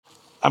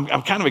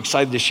I'm kind of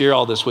excited to share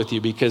all this with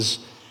you because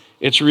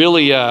it's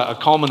really a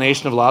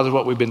culmination of a lot of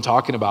what we've been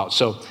talking about.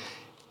 So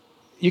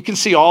you can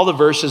see all the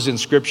verses in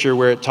Scripture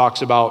where it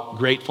talks about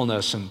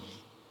gratefulness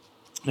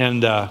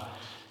and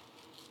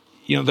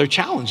they're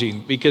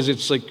challenging because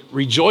it's like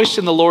rejoice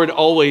in the Lord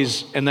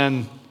always, and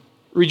then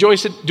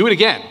do it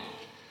again.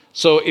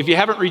 So if you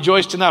haven't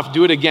rejoiced enough,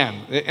 do it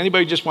again.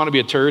 Anybody just want to be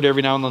a turd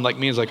every now and then like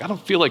me? Is like, I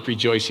don't feel like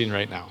rejoicing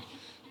right now.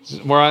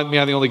 I'm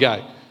the only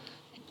guy.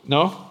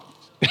 No?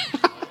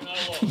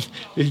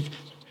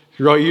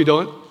 Roy, you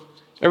don't?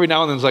 Every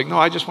now and then it's like, no,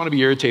 I just want to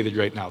be irritated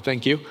right now.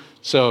 Thank you.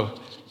 So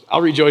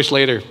I'll rejoice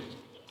later.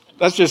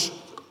 That's just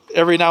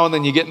every now and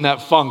then you get in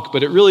that funk,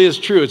 but it really is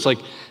true. It's like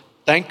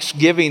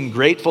thanksgiving,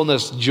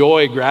 gratefulness,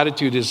 joy,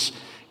 gratitude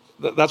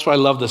that's why I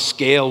love the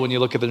scale when you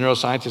look at the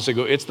neuroscientists. They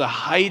go, it's the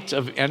height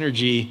of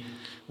energy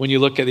when you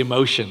look at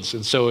emotions.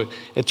 And so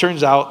it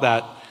turns out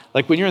that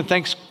like when you're in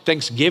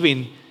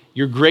Thanksgiving,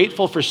 you're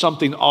grateful for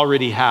something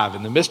already have.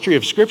 And the mystery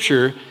of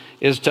Scripture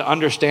is to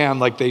understand,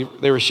 like they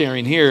were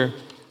sharing here,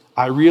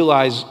 I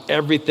realize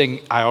everything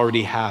I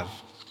already have.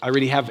 I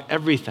already have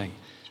everything.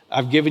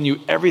 I've given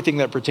you everything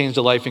that pertains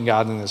to life and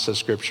godliness, says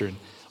Scripture. And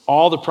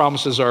all the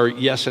promises are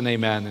yes and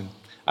amen. And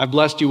I've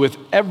blessed you with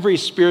every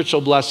spiritual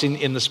blessing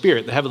in the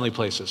Spirit, the heavenly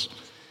places.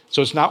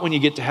 So it's not when you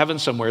get to heaven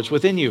somewhere, it's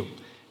within you.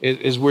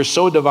 We're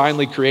so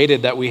divinely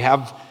created that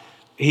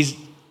He's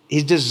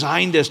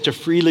designed us to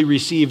freely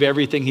receive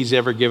everything He's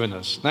ever given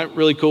us. Isn't that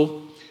really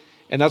cool?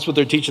 And that's what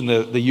they're teaching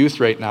the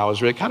youth right now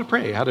is really how to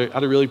pray, how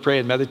to really pray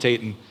and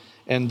meditate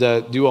and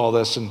do all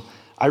this. And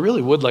I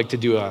really would like to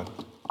do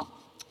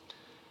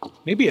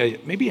maybe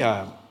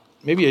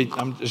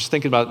I'm just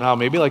thinking about it now,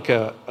 maybe like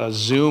a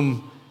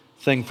Zoom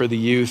thing for the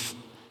youth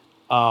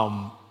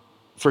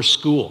for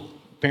school.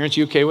 Parents,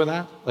 you okay with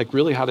that? Like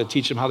really how to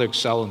teach them how to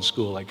excel in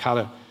school, like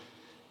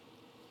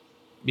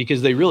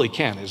because they really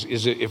can.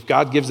 If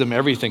God gives them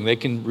everything, they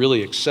can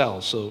really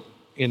excel. So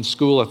in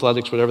school,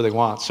 athletics, whatever they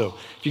want. So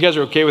if you guys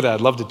are okay with that,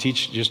 I'd love to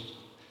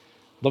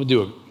love to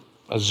do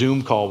a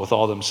Zoom call with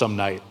all of them some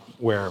night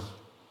where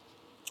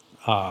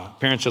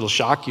parents, it'll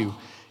shock you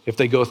if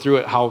they go through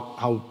it,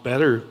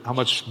 how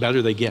much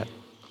better they get.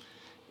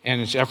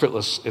 And it's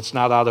effortless. It's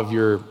not out of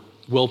your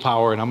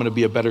willpower and I'm going to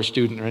be a better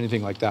student or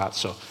anything like that.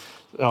 So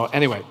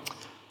anyway.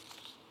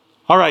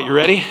 All right, you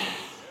ready?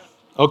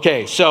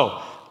 Okay,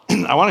 so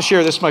I want to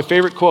share this is my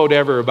favorite quote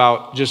ever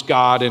about just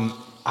God and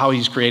how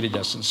He's created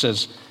us. It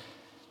says,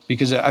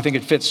 because I think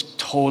it fits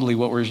totally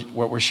what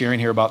we're sharing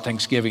here about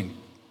Thanksgiving.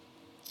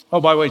 Oh,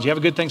 by the way, did you have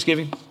a good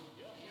Thanksgiving?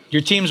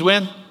 Your teams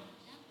win?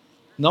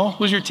 No?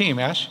 Who's your team,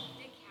 Ash?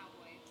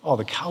 Oh,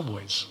 the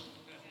Cowboys.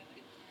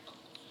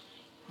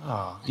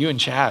 Oh, you and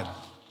Chad.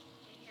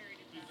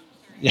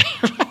 Yeah,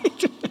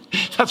 right.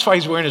 That's why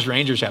he's wearing his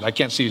Rangers hat. I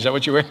can't see. Is that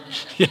what you're wearing?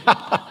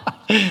 Yeah.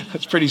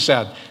 That's pretty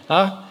sad.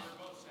 Huh?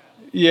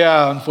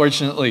 Yeah,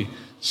 unfortunately.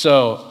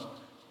 So,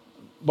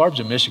 Barb's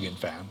a Michigan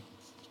fan.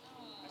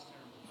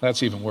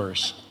 That's even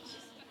worse,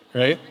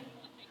 right?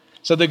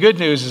 So the good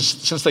news is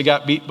since they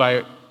got beat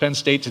by Penn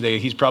State today,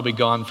 he's probably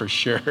gone for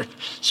sure.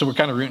 So we're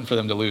kind of rooting for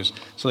them to lose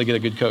so they get a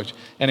good coach.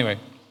 Anyway.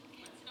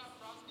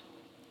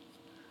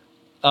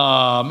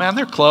 Man,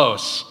 they're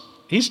close.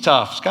 He's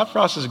tough. Scott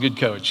Frost is a good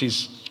coach.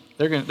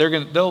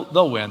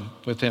 They'll win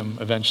with him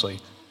eventually.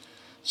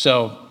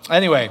 So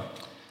anyway,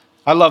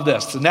 I love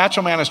this. The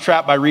natural man is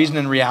trapped by reason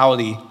and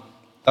reality.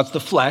 That's the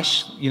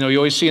flesh. You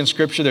always see in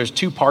Scripture there's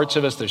two parts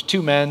of us. There's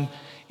two men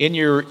in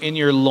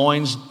your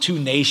loins, two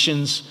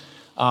nations.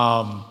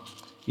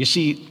 You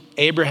see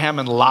Abraham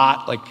and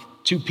Lot, like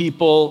two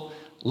people.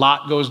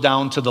 Lot goes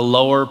down to the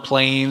lower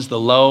plains, the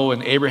low,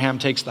 and Abraham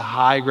takes the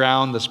high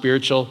ground, the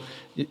spiritual.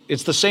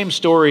 It's the same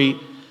story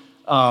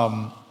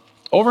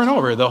over and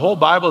over. The whole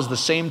Bible is the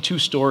same two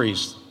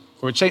stories,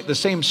 or it's the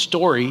same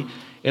story.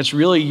 It's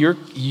really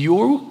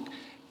you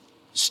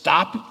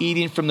stop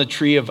eating from the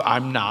tree of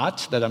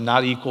that I'm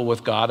not equal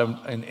with God,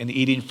 and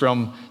eating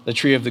from the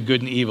tree of the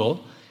good and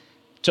evil,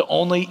 to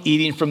only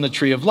eating from the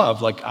tree of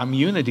love. Like I'm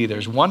unity,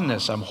 there's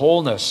oneness, I'm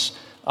wholeness.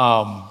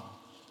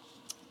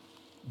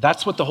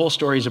 That's what the whole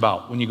story is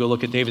about. When you go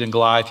look at David and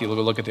Goliath, you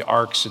look at the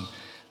arks and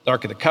the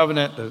Ark of the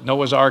Covenant, the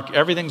Noah's Ark,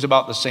 everything's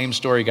about the same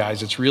story,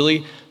 guys. It's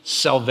really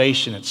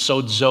salvation. It's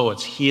sozo,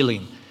 it's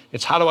healing.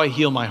 It's how do I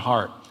heal my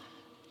heart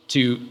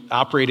to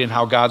operate in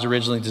how God's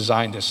originally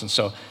designed us. And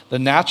so the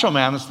natural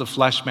man, it's the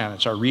flesh man,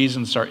 it's our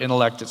reasons, our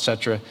intellect,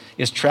 etc.,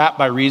 is trapped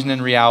by reason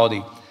and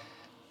reality.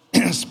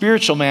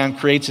 Spiritual man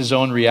creates his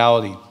own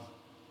reality.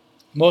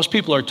 Most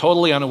people are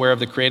totally unaware of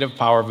the creative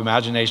power of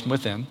imagination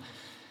within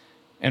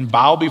and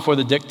bow before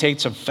the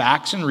dictates of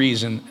facts and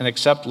reason and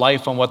accept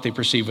life on what they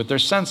perceive with their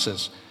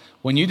senses.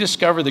 When you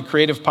discover the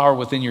creative power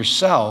within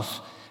yourself,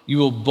 you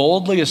will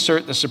boldly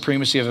assert the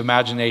supremacy of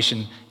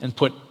imagination and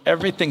put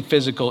everything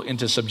physical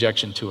into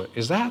subjection to it.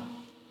 Is that?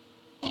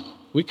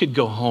 We could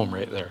go home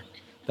right there.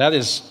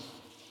 that's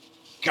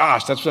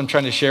what I'm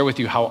trying to share with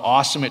you, how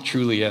awesome it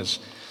truly is.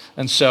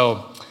 And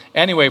so,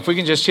 anyway, if we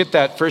can just hit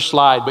that first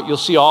slide, but you'll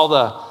see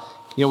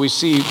we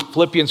see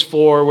Philippians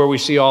 4 where we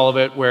see all of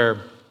it,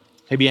 where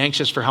hey, be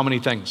anxious for how many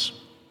things?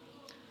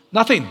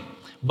 Nothing,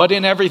 but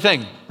in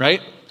everything,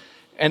 right?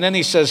 And then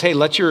he says, hey,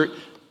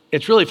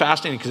 it's really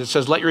fascinating because it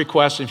says, let your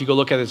requests, and if you go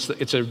look at it,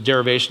 it's a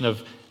derivation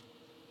of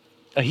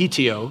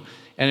ahitio,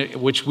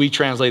 which we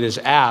translate as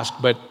ask,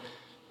 but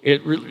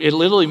it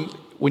literally,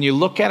 when you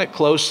look at it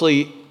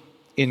closely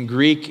in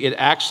Greek, it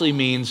actually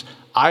means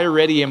I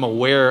already am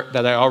aware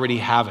that I already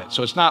have it.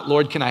 So it's not,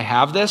 Lord, can I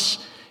have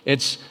this?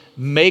 It's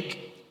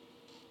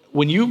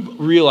when you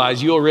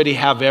realize you already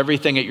have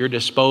everything at your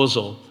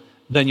disposal,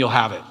 then you'll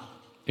have it.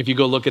 If you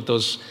go look at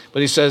those.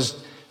 But he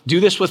says, do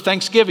this with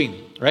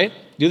thanksgiving, right?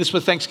 Do this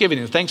with thanksgiving.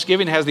 And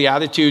thanksgiving has the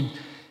attitude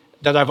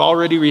that I've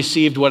already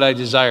received what I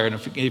desire. And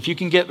if you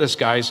can get this,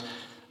 guys,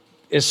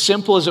 as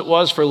simple as it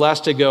was for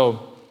Les to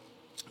go,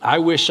 I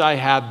wish I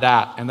had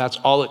that, and that's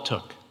all it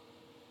took.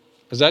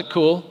 Is that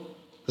cool?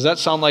 Does that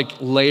sound like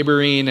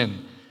laboring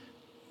and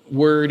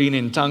wording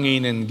and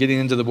tonguing and getting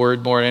into the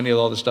word more, any of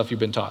all the stuff you've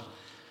been taught?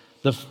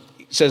 It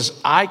says,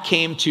 I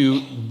came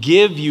to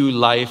give you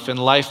life and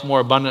life more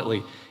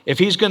abundantly. If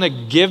he's going to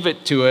give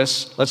it to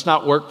us, let's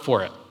not work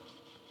for it.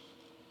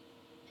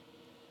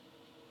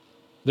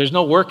 There's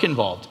no work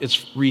involved.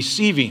 It's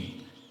receiving.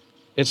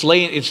 It's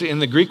in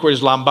the Greek word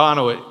is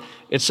lambano.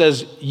 It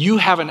says you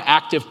have an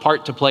active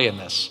part to play in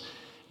this,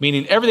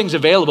 meaning everything's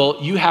available.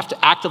 You have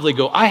to actively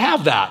go, I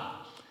have that.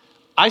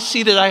 I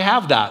see that I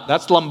have that.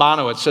 That's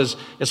lambano. It says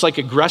it's like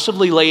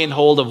aggressively laying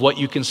hold of what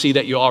you can see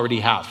that you already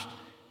have.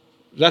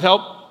 Does that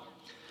help?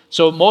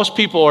 So most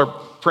people are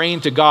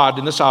praying to God,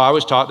 and this is how I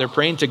was taught. They're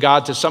praying to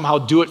God to somehow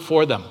do it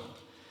for them.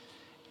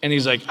 And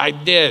he's like, I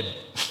did.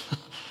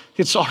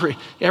 It's already,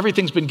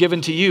 everything's been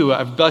given to you.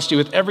 I've blessed you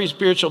with every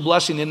spiritual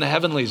blessing in the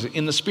heavenlies,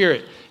 in the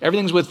spirit.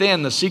 Everything's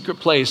within, the secret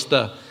place,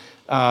 the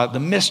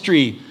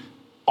mystery.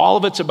 All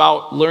of it's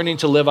about learning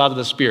to live out of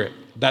the spirit.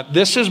 That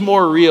this is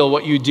more real,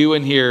 what you do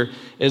in here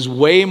is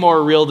way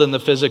more real than the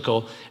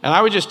physical. And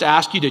I would just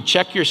ask you to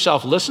check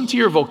yourself. Listen to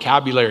your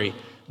vocabulary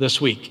this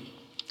week.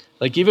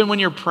 Like even when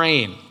you're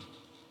praying,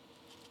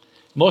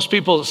 most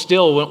people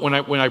still, when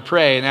I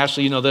pray, and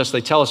Ashley, you know this,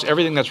 they tell us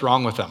everything that's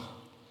wrong with them,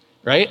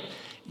 right?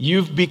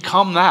 You've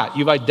become that.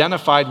 You've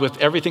identified with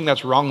everything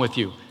that's wrong with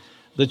you.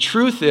 The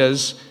truth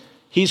is,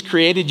 he's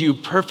created you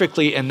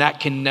perfectly, and that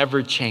can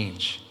never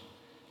change.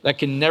 That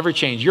can never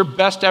change. Your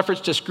best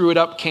efforts to screw it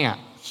up can't.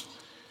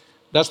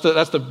 That's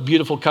the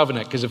beautiful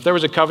covenant, because if there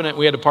was a covenant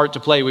we had a part to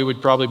play, we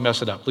would probably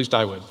mess it up. At least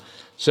I would.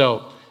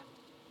 So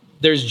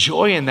there's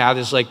joy in that.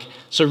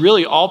 So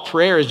really all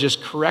prayer is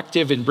just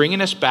corrective in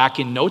bringing us back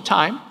in no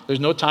time. There's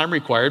no time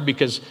required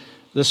because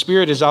the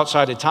Spirit is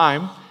outside of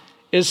time.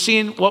 Is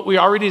seeing what we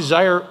already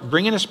desire,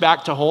 bringing us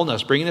back to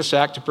wholeness, bringing us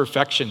back to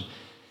perfection.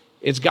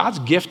 It's God's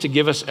gift to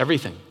give us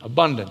everything,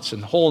 abundance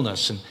and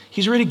wholeness, and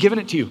he's already given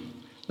it to you.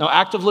 Now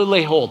actively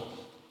lay hold,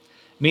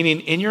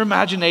 meaning in your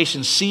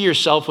imagination, see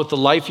yourself with the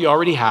life you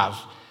already have,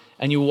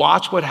 and you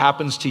watch what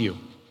happens to you.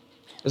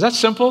 Is that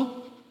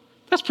simple?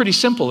 That's pretty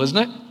simple, isn't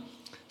it?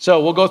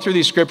 So we'll go through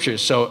these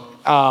scriptures. So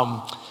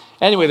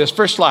anyway, this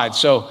first slide.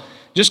 So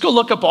just go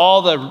look up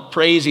all the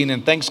praising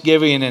and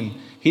thanksgiving, and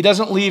he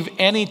doesn't leave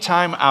any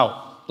time out.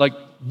 Like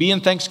be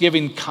in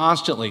thanksgiving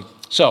constantly.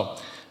 So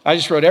I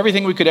just wrote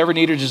everything we could ever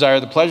need or desire.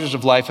 The pleasures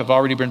of life have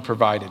already been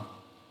provided.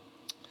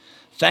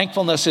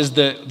 Thankfulness is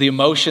the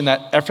emotion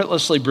that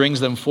effortlessly brings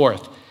them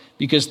forth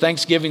because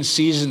thanksgiving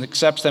sees and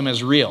accepts them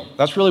as real.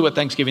 That's really what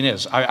thanksgiving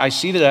is. I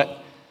see that.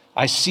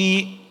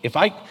 If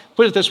I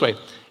put it this way,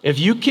 if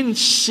you can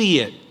see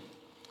it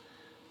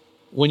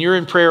when you're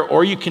in prayer,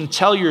 or you can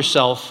tell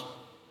yourself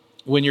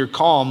when you're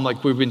calm,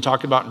 like we've been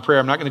talking about in prayer,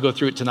 I'm not going to go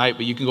through it tonight,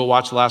 but you can go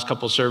watch the last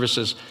couple of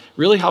services,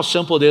 really how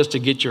simple it is to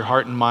get your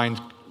heart and mind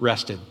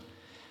rested.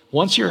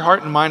 Once your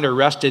heart and mind are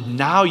rested,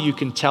 now you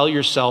can tell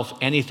yourself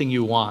anything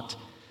you want.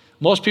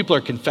 Most people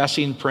are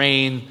confessing,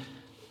 praying,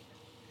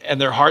 and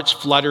their heart's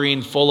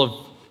fluttering, full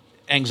of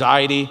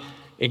anxiety.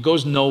 It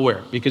goes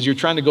nowhere because you're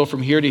trying to go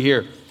from here to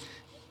here.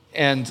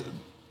 And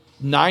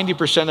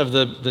 90% of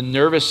the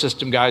nervous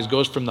system, guys,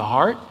 goes from the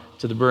heart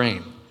to the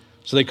brain.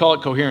 So they call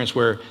it coherence,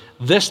 where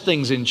this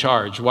thing's in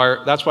charge.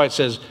 That's why it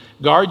says,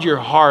 guard your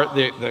heart,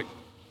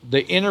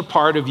 the inner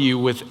part of you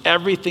with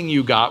everything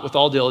you got, with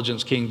all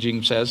diligence, King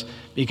James says,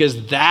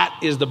 because that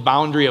is the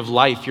boundary of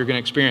life you're going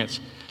to experience.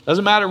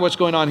 Doesn't matter what's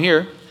going on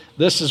here.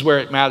 This is where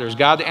it matters.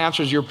 God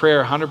answers your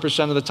prayer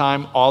 100% of the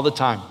time, all the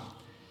time.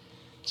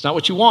 It's not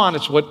what you want,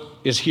 it's what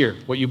is here,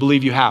 what you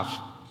believe you have.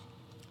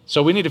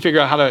 So we need to figure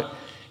out how to,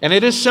 and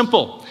it is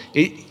simple.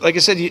 Like I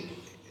said,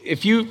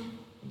 if you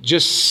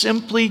just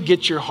simply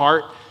get your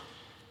heart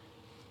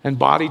and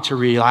body to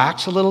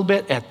relax a little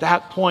bit, at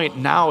that point,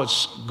 now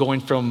it's going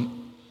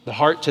from the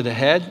heart to the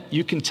head.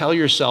 You can tell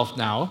yourself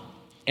now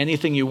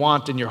anything you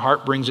want, and your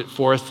heart brings it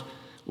forth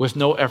with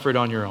no effort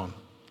on your own.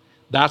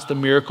 That's the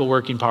miracle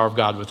working power of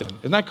God within.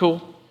 Isn't that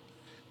cool?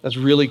 That's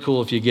really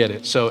cool if you get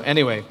it. So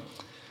anyway,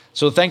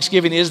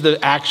 Thanksgiving is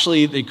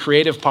actually the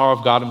creative power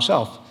of God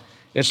himself.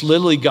 It's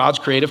literally God's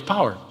creative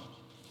power.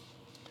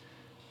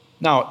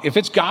 Now, if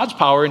it's God's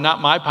power and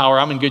not my power,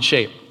 I'm in good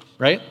shape,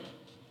 right?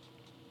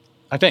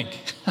 I think.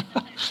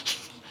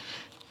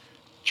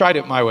 Tried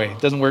it my way. It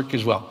doesn't work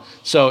as well.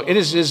 So it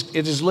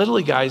is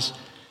literally, guys,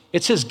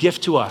 it's his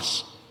gift to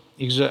us.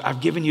 I've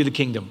given you the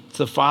kingdom. It's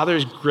the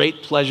Father's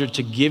great pleasure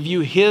to give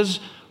you his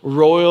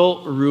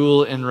royal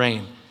rule and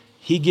reign.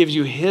 He gives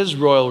you his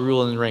royal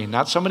rule and reign,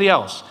 not somebody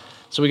else.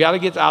 So we got to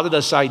get out of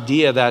this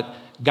idea that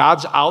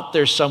God's out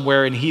there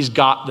somewhere and he's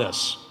got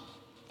this.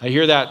 I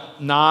hear that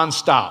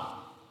nonstop.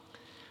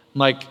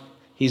 Like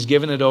he's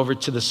given it over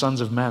to the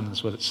sons of men,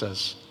 is what it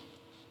says.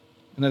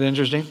 Isn't that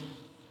interesting?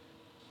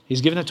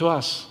 He's given it to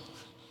us.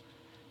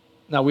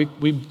 Now, we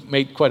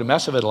made quite a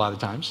mess of it a lot of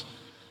times.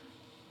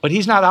 But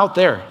he's not out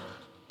there.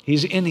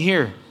 He's in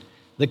here.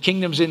 The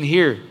kingdom's in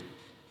here.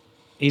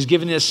 He's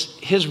given us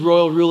his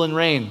royal rule and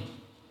reign.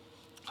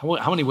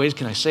 How many ways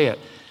can I say it?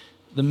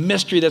 The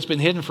mystery that's been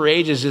hidden for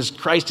ages is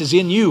Christ is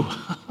in you,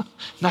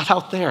 not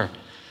out there.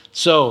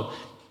 So,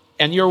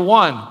 and you're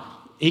one.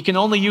 He can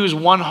only use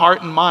one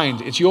heart and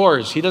mind. It's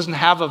yours. He doesn't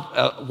have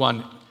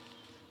one.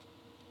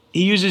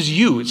 He uses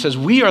you. It says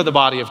we are the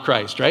body of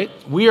Christ, right?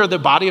 We are the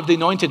body of the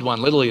anointed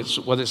one. Literally, it's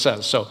what it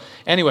says. So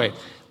anyway,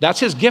 that's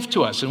his gift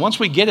to us. And once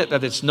we get it,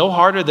 that it's no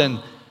harder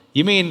than,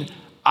 you mean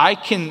I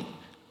can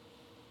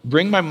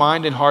bring my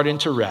mind and heart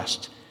into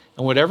rest.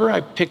 And whatever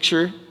I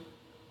picture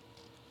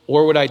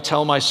or what I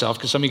tell myself,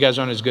 because some of you guys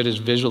aren't as good as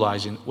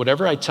visualizing,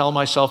 whatever I tell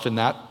myself in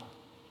that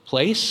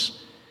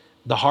place,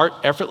 the heart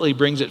effortlessly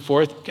brings it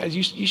forth. Guys,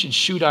 you should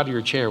shoot out of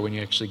your chair when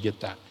you actually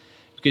get that.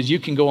 Because you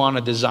can go on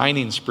a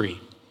designing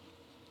spree.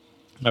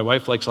 My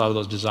wife likes a lot of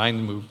those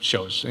design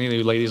shows. Any of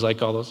you ladies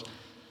like all those?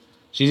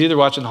 She's either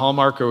watching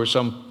Hallmark or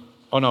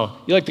oh no,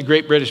 you like the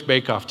Great British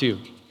Bake Off too.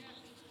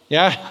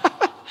 Yeah?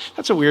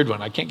 That's a weird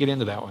one. I can't get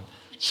into that one.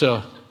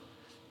 So,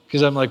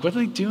 because I'm like, what are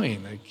they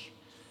doing? Like,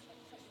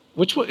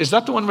 which one? Is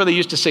that the one where they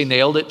used to say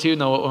nailed it too?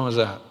 No, what one was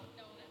that?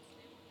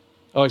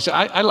 Oh,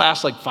 I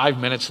last like 5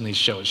 minutes in these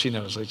shows. She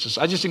knows.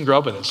 I just didn't grow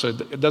up with it, so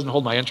it doesn't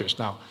hold my interest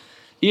now.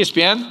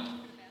 ESPN,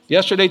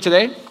 yesterday,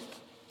 today,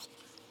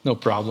 no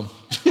problem.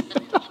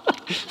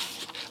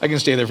 I can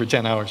stay there for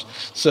 10 hours.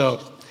 So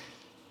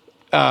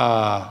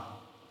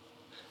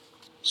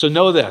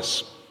know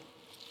this.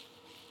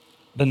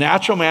 The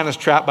natural man is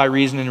trapped by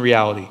reason and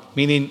reality,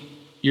 meaning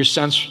you're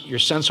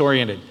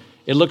sense-oriented.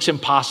 It looks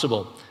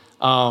impossible.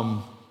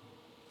 I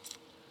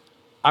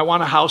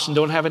want a house and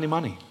don't have any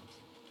money.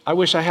 I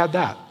wish I had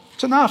that.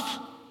 It's enough.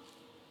 Isn't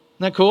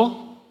that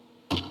cool?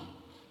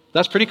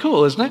 That's pretty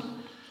cool, isn't it?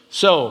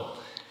 So,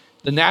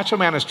 the natural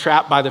man is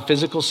trapped by the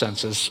physical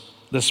senses.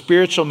 The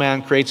spiritual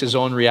man creates his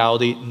own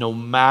reality no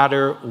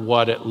matter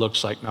what it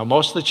looks like. Now,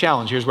 most of the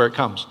challenge, here's where it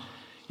comes.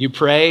 You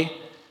pray,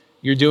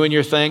 you're doing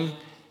your thing,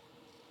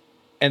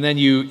 and then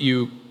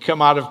you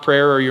come out of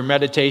prayer or your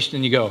meditation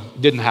and you go,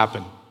 it didn't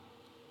happen.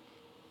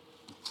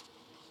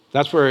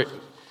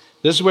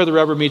 This is where the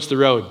rubber meets the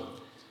road.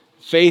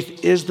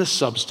 Faith is the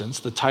substance,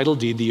 the title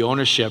deed, the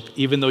ownership,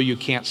 even though you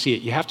can't see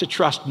it. You have to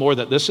trust more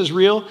that this is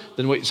real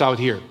than what's out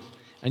here.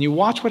 And you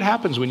watch what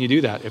happens when you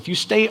do that. If you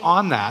stay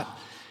on that,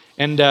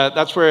 and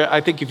that's where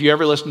I think if you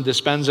ever listen to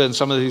Dispenza and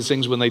some of these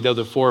things when they do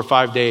the 4 or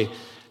 5 day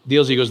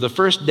deals, he goes, the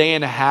first day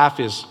and a half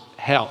is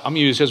hell. I'm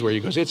going to use his word. He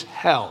goes, it's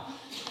hell.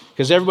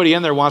 Because everybody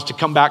in there wants to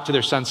come back to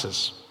their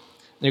senses.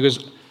 And he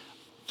goes,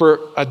 for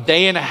a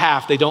day and a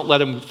half, they don't let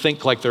them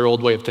think like their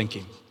old way of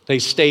thinking. They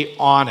stay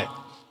on it.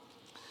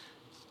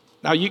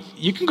 Now,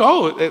 you can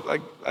go.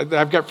 Like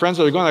I've got friends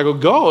that are going, I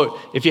go.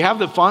 If you have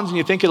the funds and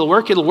you think it'll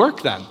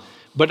work then.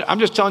 But I'm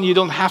just telling you, you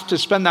don't have to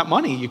spend that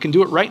money. You can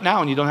do it right now,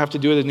 and you don't have to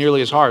do it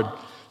nearly as hard.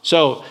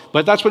 So,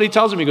 but that's what he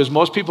tells them. He goes,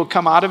 most people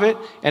come out of it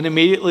and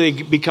immediately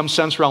become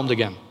sense-realmed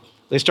again.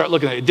 They start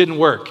looking at it. It didn't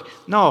work.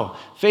 No,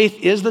 faith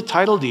is the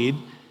title deed,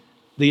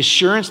 the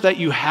assurance that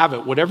you have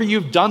it. Whatever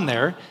you've done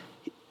there,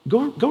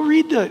 go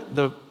read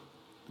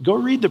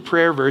the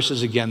prayer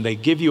verses again. They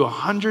give you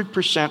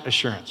 100%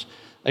 assurance.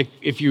 Like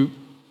if you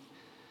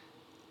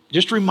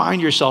just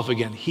remind yourself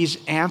again, he's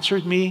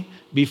answered me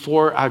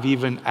before I've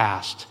even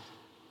asked.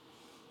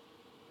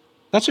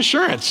 That's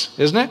assurance,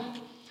 isn't it?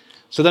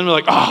 So then we're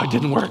like, oh, it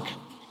didn't work.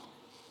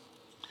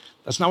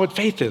 That's not what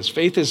faith is.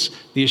 Faith is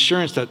the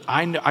assurance that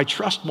I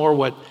trust more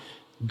what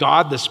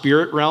God, the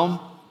spirit realm,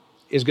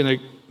 is going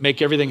to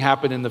make everything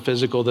happen in the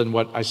physical than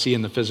what I see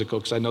in the physical,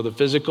 because I know the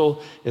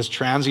physical is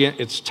transient,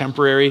 it's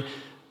temporary.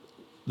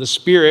 The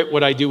spirit,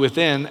 what I do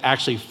within,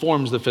 actually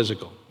forms the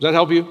physical. Does that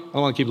help you? I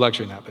don't want to keep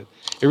lecturing that, but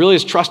it really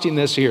is trusting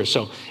this here.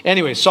 So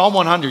anyway, Psalm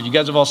 100, you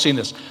guys have all seen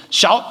this.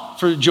 Shout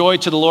for joy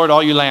to the Lord,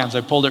 all you lands. I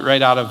pulled it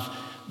right out of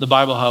the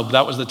Bible Hub.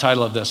 That was the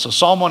title of this. So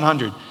Psalm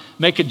 100,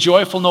 make a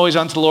joyful noise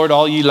unto the Lord,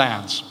 all ye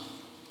lands.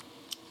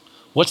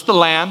 What's the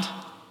land?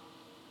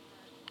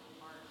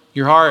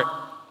 Your heart.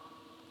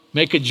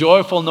 Make a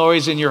joyful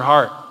noise in your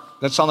heart.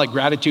 That sounds like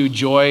gratitude,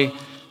 joy.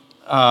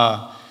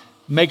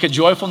 Make a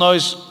joyful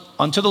noise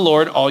unto the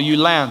Lord, all you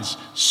lands.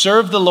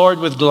 Serve the Lord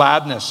with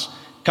gladness.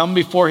 Come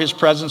before his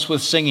presence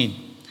with singing.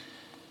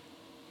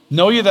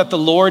 Know ye that the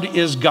Lord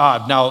is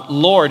God. Now,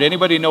 Lord,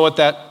 anybody know what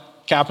that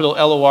capital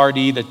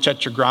L-O-R-D, the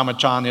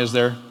tetragrammaton is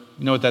there?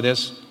 You know what that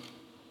is?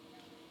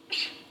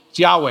 It's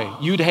Yahweh,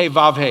 Yud-He,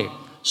 Vav-He.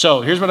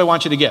 So here's what I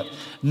want you to get.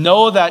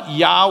 know that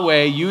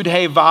Yahweh,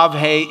 Yud-He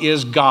Vav-He,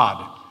 is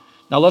God.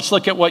 Now let's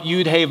look at what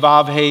Yud-He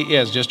Vav-He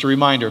is. Just a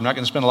reminder, I'm not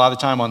going to spend a lot of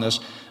time on this,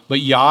 but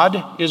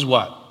Yod is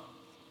what?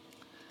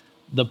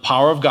 The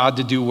power of God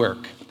to do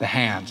work, the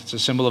hand. It's a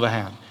symbol of a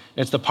hand.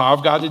 It's the power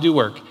of God to do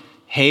work.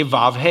 He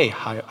Vav-He,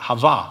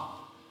 Hava.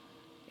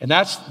 And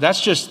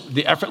that's just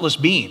the effortless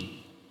being,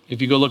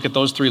 if you go look at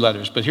those three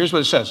letters. But here's what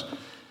it says.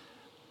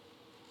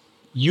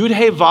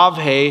 Yud-He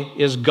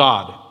Vav-He is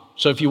God.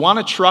 So if you want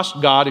to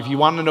trust God, if you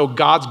want to know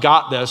God's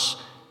got this,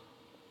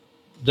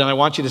 then I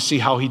want you to see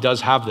how he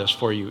does have this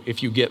for you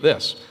if you get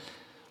this.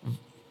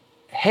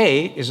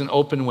 He is an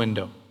open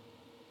window.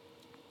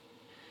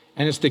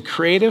 And it's the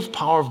creative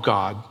power of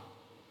God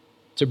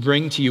to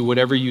bring to you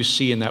whatever you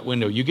see in that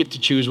window. You get to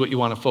choose what you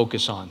want to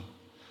focus on.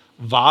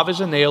 Vav is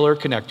a nail or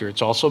connector.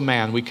 It's also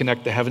man. We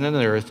connect the heaven and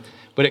the earth,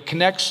 but it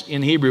connects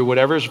in Hebrew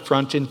whatever is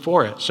front and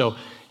for it. So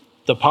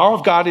the power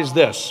of God is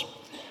this.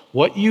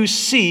 What you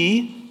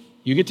see,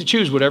 you get to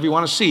choose whatever you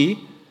want to see,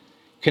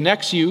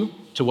 connects you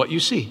to what you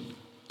see.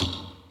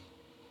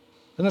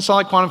 Doesn't that sound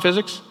like quantum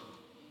physics?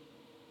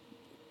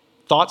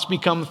 Thoughts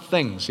become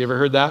things. You ever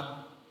heard that?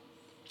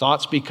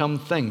 Thoughts become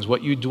things.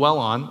 What you dwell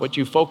on, what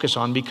you focus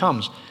on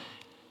becomes.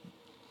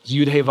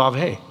 Yud-He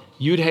Vav-He.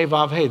 Yud-He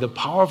Vav-He. The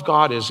power of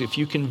God is if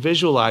you can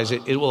visualize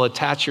it, it will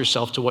attach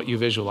yourself to what you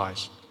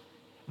visualize.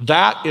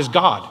 That is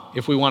God,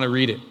 if we want to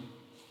read it.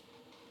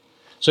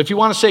 So if you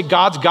want to say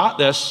God's got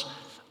this,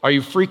 are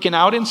you freaking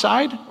out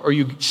inside or are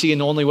you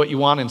seeing only what you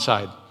want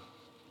inside?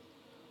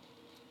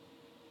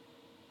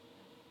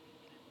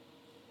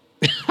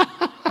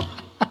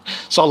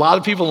 Saw a lot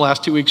of people in the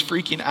last 2 weeks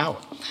freaking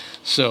out.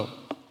 So,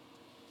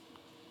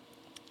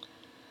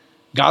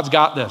 God's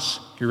got this.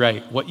 You're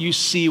right. What you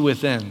see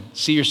within,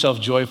 see yourself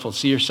joyful,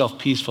 see yourself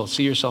peaceful,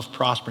 see yourself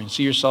prospering,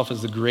 see yourself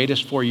as the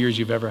greatest 4 years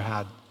you've ever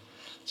had.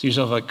 See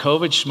yourself like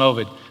COVID,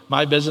 schmovid.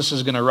 My business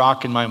is going to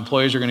rock and my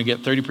employees are going to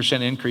get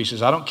 30%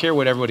 increases. I don't care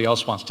what everybody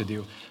else wants to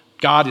do.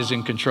 God is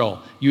in control.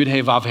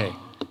 Yud-He Vav-He.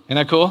 Isn't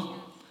that cool?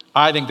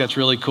 I think that's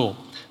really cool.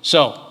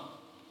 So,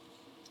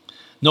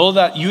 know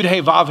that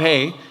Yud-He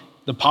Vav-He,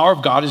 the power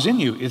of God is in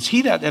you. It's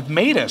he that hath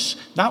made us,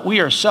 not we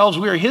ourselves.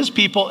 We are his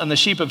people and the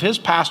sheep of his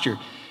pasture.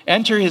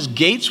 Enter his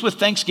gates with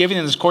thanksgiving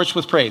and his courts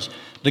with praise.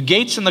 The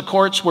gates and the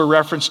courts were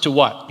referenced to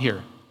what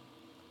here?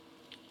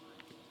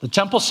 The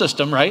temple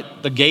system, right?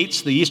 The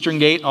gates, the eastern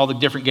gate, all the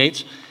different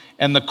gates.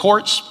 And the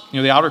courts,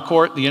 the outer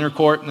court, the inner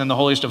court, and then the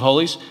holiest of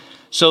holies.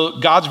 So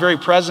God's very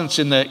presence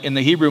in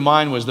the Hebrew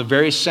mind was the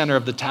very center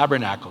of the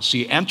tabernacle. So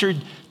you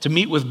entered to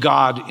meet with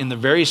God in the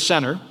very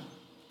center.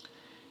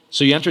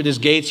 So you entered his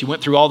gates, you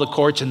went through all the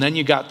courts, and then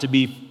you got to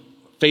be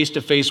face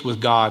to face with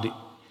God.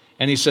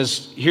 And he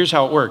says, here's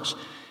how it works.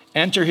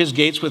 Enter his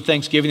gates with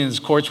thanksgiving and his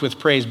courts with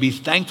praise. Be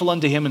thankful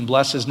unto him and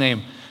bless his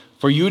name.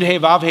 For Yud-He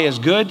Vav-He is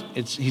good.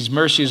 His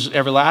mercy is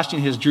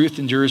everlasting. His truth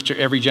endures to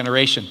every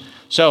generation.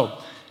 So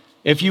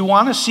if you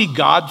want to see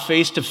God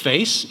face to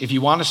face, if you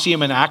want to see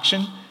him in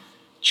action,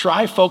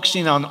 try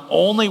focusing on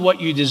only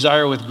what you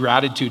desire with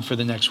gratitude for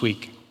the next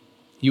week.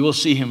 You will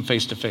see him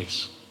face to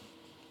face.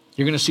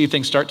 You're going to see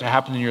things start to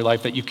happen in your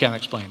life that you can't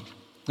explain.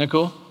 Isn't that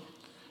cool?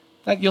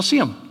 You'll see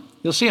him.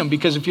 You'll see him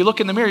because if you look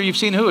in the mirror, you've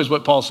seen who is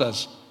what Paul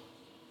says.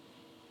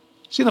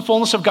 You've seen the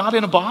fullness of God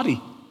in a body.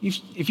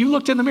 If you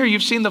looked in the mirror,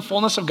 you've seen the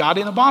fullness of God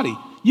in a body.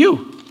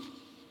 You.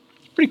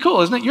 It's pretty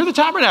cool, isn't it? You're the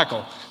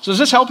tabernacle. So does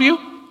this help you?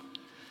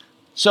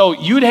 So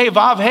Yud-He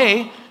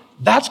Vav-He,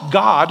 that's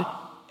God,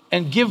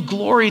 and give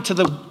glory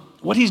to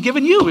what he's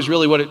given you is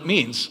really what it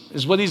means,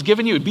 is what he's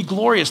given you. Be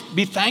glorious,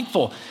 be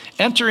thankful.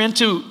 Enter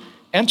into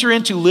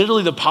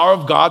literally the power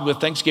of God with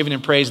thanksgiving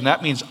and praise. And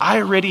that means I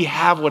already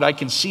have what I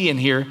can see in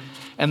here.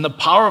 And the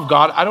power of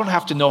God, I don't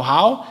have to know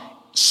how.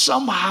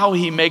 Somehow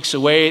he makes a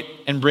way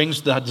and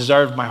brings the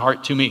desire of my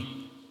heart to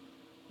me.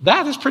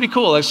 That is pretty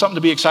cool. That's something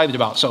to be excited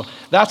about. So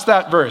that's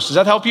that verse. Does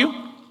that help you?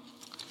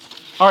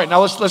 All right,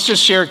 now let's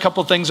just share a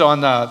couple things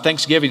on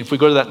Thanksgiving. If we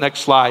go to that next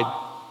slide.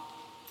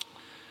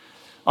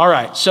 All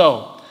right,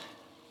 so,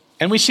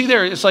 and we see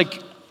there, it's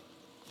like,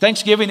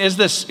 Thanksgiving is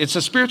this, it's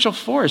a spiritual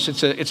force.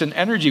 It's an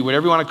energy,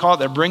 whatever you want to call it,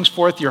 that brings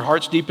forth your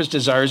heart's deepest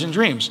desires and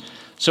dreams.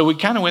 So we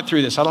kind of went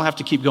through this. I don't have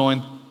to keep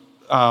going.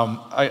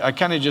 I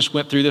kind of just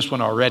went through this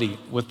one already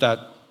with that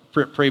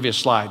previous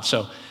slide.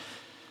 So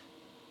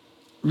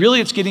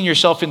really it's getting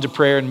yourself into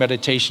prayer and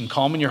meditation,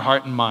 calming your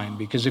heart and mind.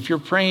 Because if you're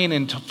praying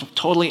and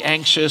totally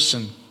anxious,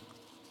 and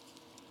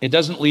it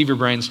doesn't leave your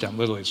brainstem,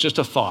 literally. It's just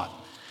a thought.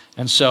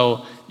 And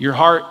so your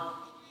heart,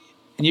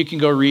 and you can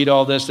go read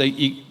all this.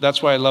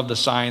 That's why I love the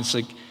science.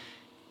 Like,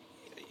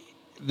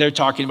 they're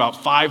talking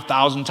about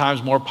 5,000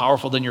 times more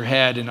powerful than your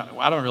head, and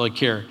I don't really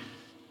care.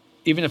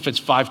 Even if it's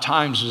 5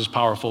 times as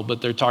powerful,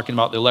 but they're talking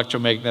about the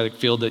electromagnetic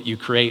field that you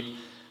create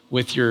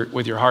with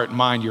your heart and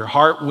mind. Your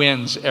heart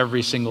wins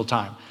every single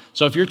time.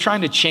 So if you're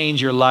trying to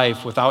change your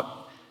life with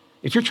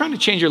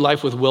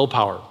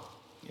willpower,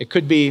 it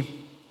could be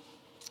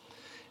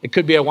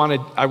I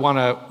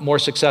want more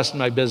success in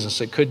my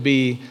business. It could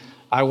be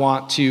I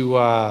want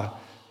to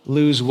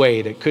lose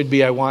weight. It could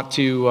be I want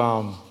to,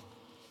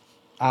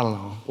 I don't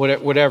know,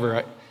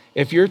 whatever.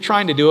 If you're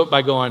trying to do it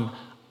by going,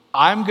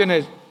 I'm going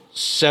to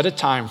set a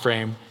time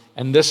frame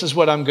and this is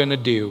what I'm going to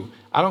do,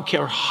 I don't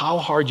care how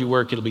hard you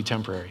work, it'll be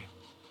temporary.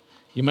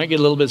 You might get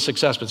a little bit of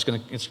success, but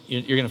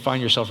you're going to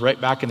find yourself right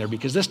back in there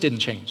because this didn't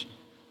change.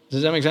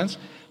 Does that make sense?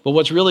 But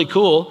what's really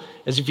cool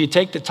is if you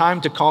take the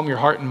time to calm your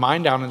heart and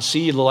mind down and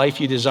see the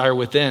life you desire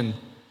within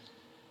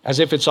as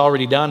if it's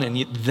already done,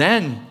 and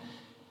then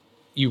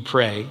you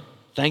pray,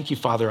 thank you,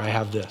 Father, I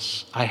have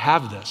this. I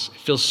have this.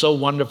 It feels so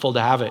wonderful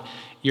to have it.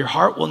 Your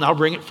heart will now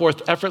bring it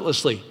forth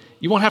effortlessly.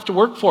 You won't have to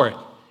work for it.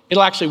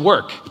 It'll actually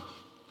work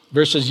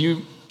versus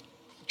you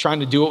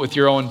trying to do it with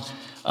your own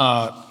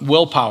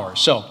willpower.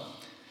 So,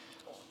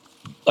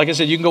 like I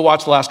said, you can go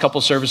watch the last couple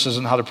services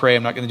on how to pray.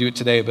 I'm not going to do it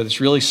today, but it's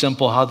really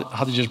simple how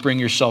to just bring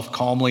yourself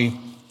calmly.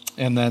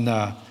 And then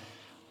I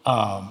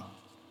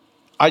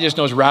just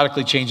know it's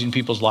radically changing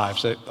people's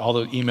lives, all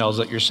the emails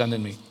that you're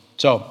sending me.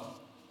 So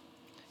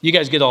you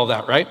guys get all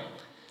that, right?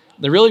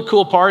 The really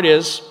cool part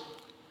is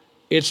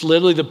it's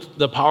literally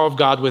the power of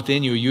God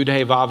within you. Yud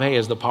He Vav He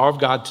is the power of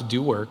God to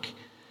do work.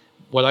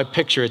 What I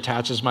picture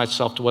attaches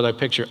myself to what I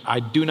picture. I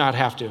do not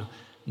have to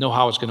know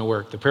how it's going to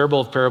work. The parable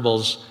of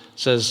parables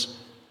says,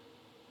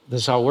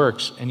 this is how it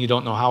works, and you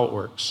don't know how it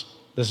works.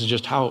 This is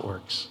just how it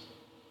works.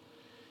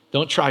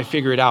 Don't try to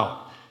figure it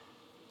out.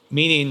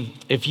 Meaning,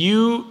 if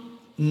you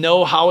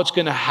know how it's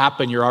going to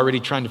happen, you're already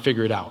trying to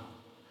figure it out.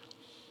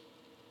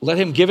 Let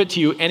him give it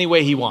to you any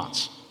way he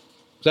wants.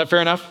 Is that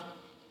fair enough?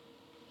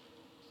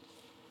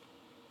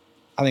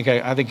 I think I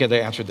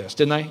answered this,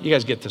 didn't I? You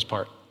guys get this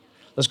part.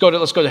 Let's go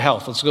to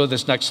health. Let's go to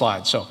this next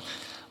slide. So,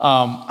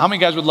 how many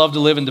guys would love to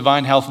live in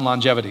divine health and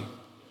longevity?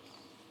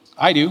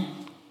 I do.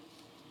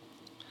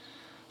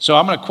 So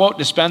I'm going to quote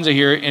Dispenza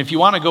here. And if you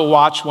want to go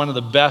watch one of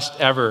the best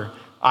ever,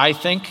 I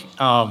think,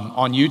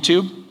 on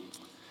YouTube,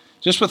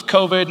 just with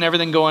COVID and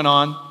everything going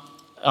on,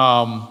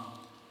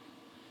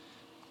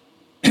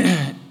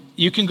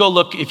 you can go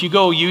look, if you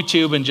go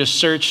YouTube and just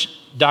search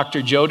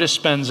Dr. Joe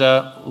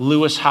Dispenza,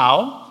 Lewis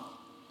Howe,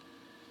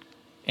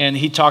 and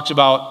he talks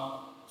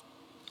about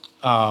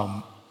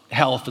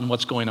health and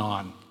what's going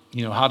on,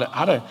 you know, how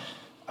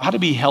to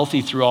be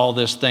healthy through all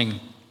this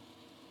thing.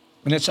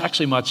 And it's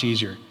actually much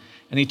easier.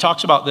 And he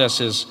talks about this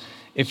is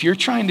if you're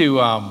trying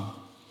to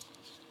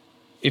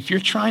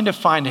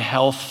find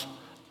health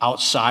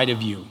outside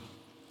of you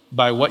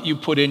by what you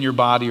put in your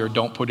body or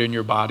don't put in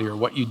your body or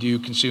what you do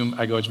consume,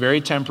 I go, it's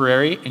very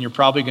temporary, and you're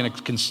probably going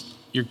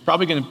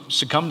to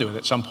succumb to it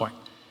at some point.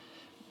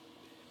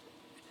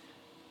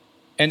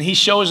 And he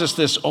shows us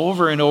this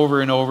over and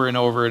over and over and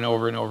over and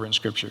over and over in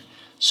Scripture.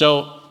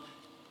 So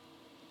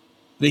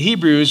the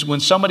Hebrews, when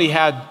somebody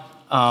had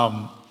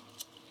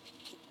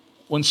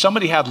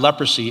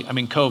leprosy,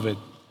 COVID,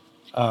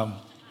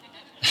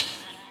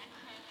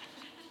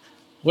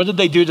 what did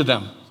they do to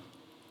them?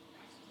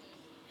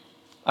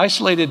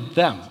 Isolated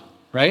them,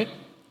 right?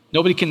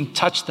 Nobody can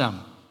touch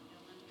them.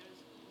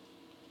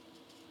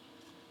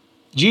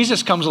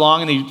 Jesus comes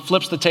along and he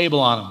flips the table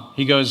on them.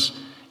 He goes,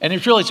 and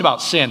it's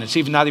about sin. It's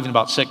not even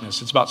about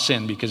sickness. It's about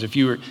sin, because if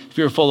you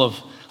were full of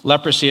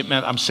leprosy, it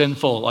meant I'm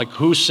sinful. Like,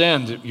 who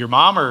sinned? Your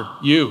mom or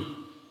you?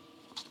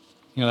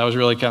 You know, that was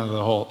really kind of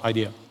the whole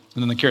idea.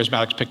 And then the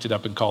charismatics picked it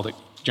up and called it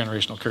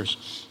generational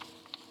curse.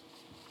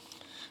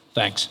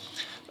 Thanks.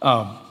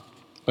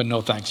 But no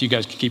thanks. You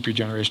guys can keep your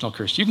generational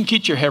curse. You can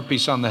keep your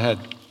hairpiece on the head.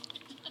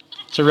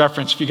 It's a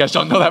reference if you guys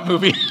don't know that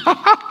movie.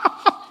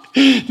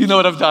 You know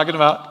what I'm talking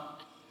about?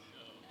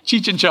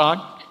 Cheech and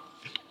Chong.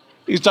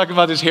 He's talking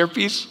about his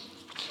hairpiece.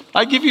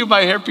 I give you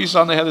my hairpiece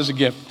on the head as a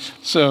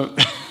gift. So,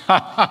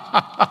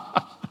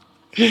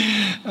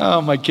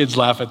 oh, my kids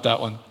laugh at that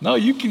one. No,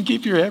 you can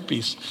keep your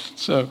hairpiece.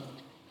 So,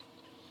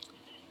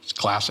 it's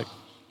classic.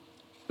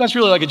 That's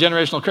really like a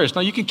generational curse.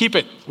 No, you can keep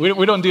it.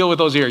 We don't deal with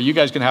those here. You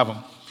guys can have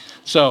them.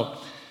 So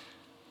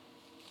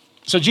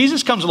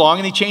Jesus comes along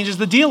and he changes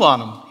the deal on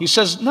them. He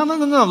says, no.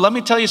 Let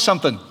me tell you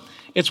something.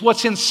 It's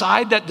what's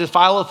inside that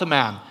defileth a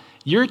man.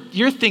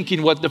 You're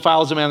thinking what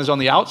defiles a man is on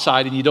the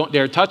outside and you don't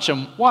dare touch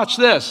him. Watch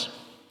this.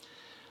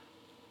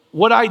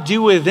 What I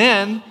do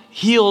within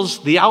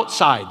heals the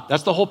outside.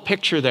 That's the whole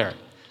picture there.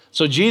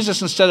 So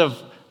Jesus, instead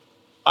of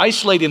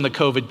isolating the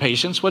COVID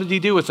patients, what did he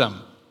do with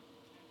them?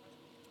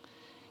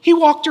 He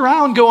walked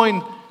around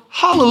going,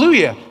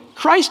 hallelujah,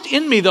 Christ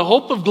in me, the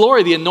hope of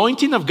glory, the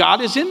anointing of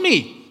God is in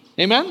me.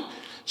 Amen?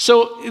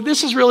 So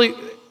this is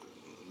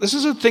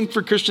a thing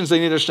for Christians they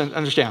need to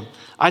understand.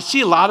 I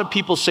see a lot of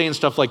people saying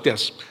stuff like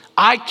this.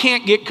 I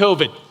can't get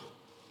COVID.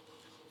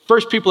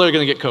 First people that are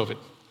going to get COVID.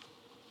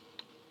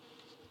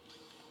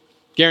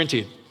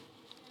 Guaranteed. In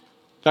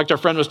fact, our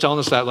friend was telling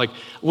us that,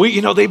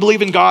 they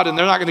believe in God and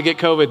they're not going to get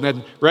COVID. And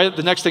then right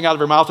the next thing out of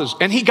her mouth is,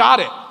 and he got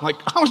it. I'm like,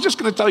 I was just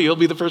going to tell you, he'll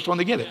be the first one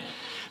to get it.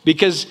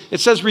 Because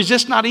it says,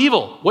 resist not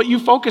evil. What you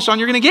focus on,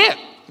 you're going to get.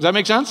 Does that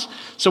make sense?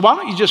 So why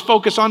don't you just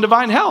focus on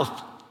divine health?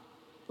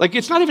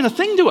 It's not even a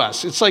thing to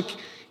us. It's like,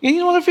 you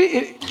know what,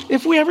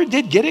 if we ever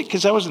did get it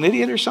because I was an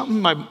idiot or something,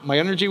 my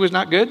energy was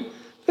not good,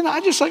 then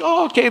I just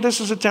okay, this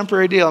is a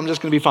temporary deal. I'm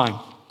just going to be fine.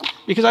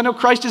 Because I know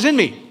Christ is in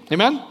me.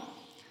 Amen?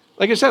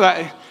 Like I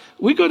said,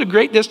 We go to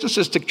great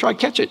distances to try to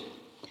catch it.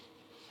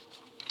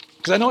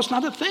 Because I know it's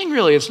not a thing,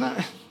 really. It's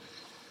not.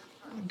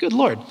 Good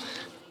Lord.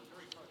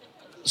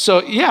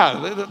 So,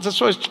 yeah, that's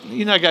what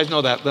you guys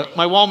know that.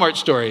 My Walmart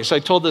story. So I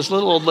told this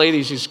little old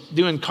lady, she's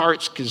doing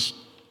carts because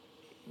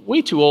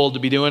way too old to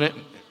be doing it,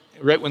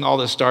 right when all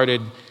this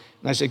started.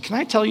 And I said, can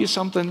I tell you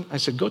something? I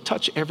said, go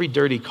touch every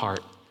dirty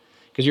cart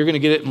because you're going to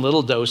get it in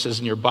little doses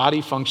and your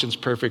body functions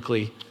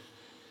perfectly.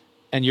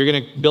 And you're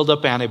going to build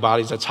up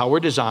antibodies. That's how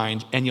we're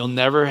designed, and you'll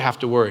never have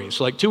to worry.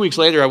 So like 2 weeks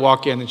later, I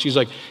walk in, and she's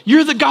like,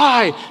 you're the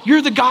guy.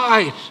 You're the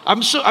guy.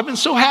 I've been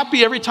so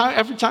happy every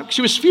time.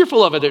 She was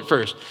fearful of it at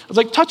first. I was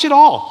like, touch it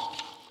all.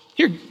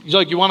 Here, he's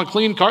like, you want a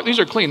clean cart? These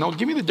are clean. No,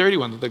 give me the dirty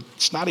one that the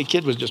snotty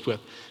kid was just with.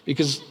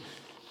 Because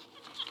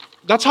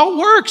that's how it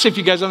works, if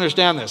you guys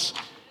understand this.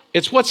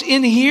 It's what's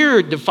in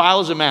here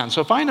defiles a man.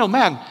 So if I know,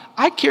 man,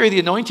 I carry the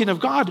anointing of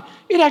God,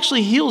 it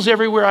actually heals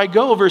everywhere I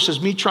go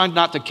versus me trying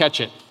not to catch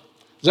it.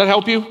 Does that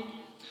help you?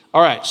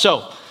 All right,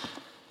 so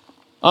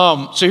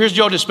here's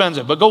Joe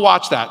Dispenza, but go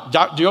watch that.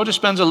 Joe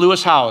Dispenza,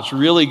 Lewis Howe. It's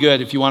really good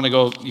if you want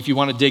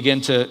to dig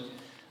into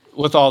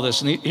with all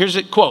this. And here's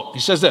a quote. He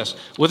says this: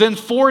 within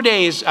 4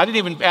 days, I didn't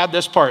even add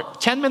this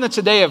part, 10 minutes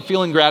a day of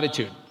feeling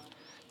gratitude.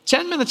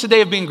 10 minutes a day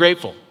of being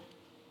grateful.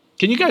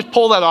 Can you guys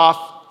pull that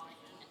off?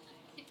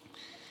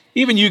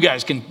 Even you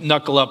guys can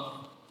knuckle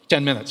up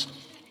 10 minutes.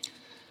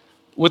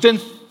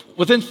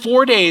 Within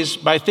 4 days,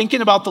 by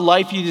thinking about the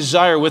life you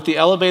desire with the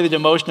elevated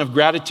emotion of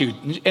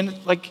gratitude,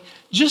 and like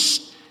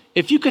just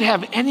if you could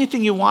have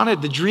anything you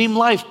wanted, the dream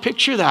life,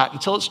 picture that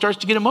until it starts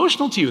to get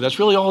emotional to you. That's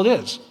really all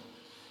it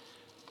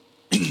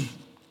is.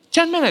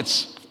 10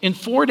 minutes. In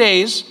 4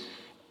 days,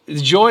 the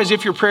joy as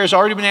if your prayer has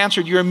already been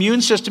answered, your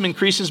immune system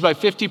increases by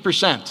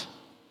 50%.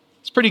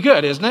 It's pretty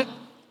good, isn't it?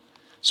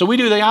 So we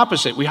do the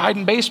opposite. We hide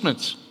in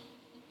basements.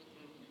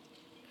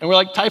 And we're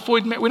like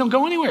typhoid, we don't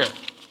go anywhere.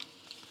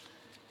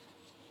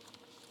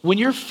 When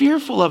you're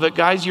fearful of it,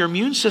 guys, your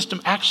immune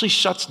system actually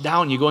shuts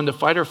down. You go into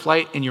fight or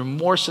flight, and you're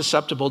more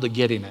susceptible to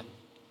getting it.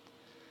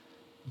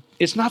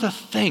 It's not a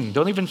thing.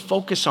 Don't even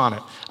focus on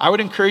it. I would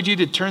encourage you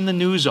to turn the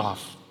news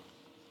off.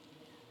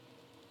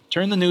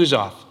 Turn the news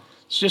off.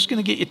 It's just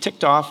going to get you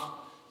ticked off,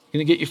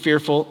 going to get you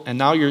fearful, and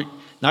now you're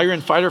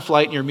in fight or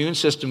flight, and your immune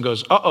system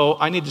goes, uh-oh,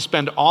 I need to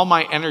spend all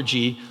my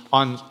energy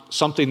on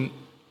something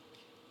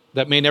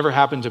that may never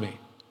happen to me,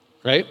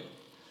 right?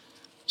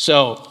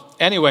 So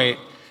anyway,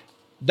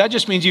 that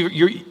just means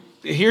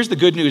here's the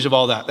good news of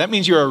all that. That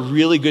means you're a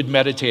really good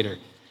meditator.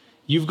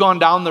 You've gone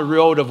down the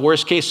road of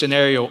worst case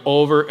scenario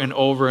over and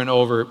over and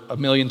over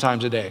 1,000,000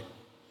 times a day.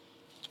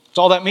 That's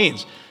all that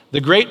means.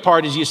 The great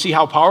part is you see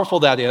how powerful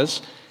that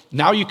is.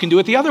 Now you can do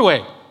it the other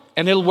way,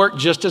 and it'll work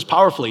just as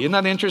powerfully. Isn't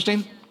that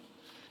interesting?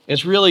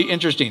 It's really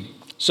interesting.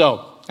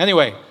 So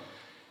anyway,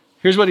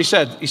 here's what he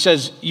said. He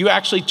says, you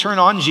actually turn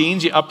on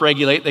genes, you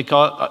upregulate, they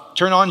call it,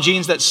 turn on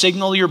genes that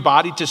signal your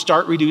body to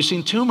start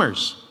reducing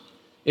tumors.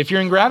 If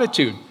you're in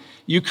gratitude,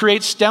 you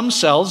create stem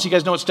cells. You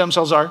guys know what stem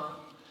cells are?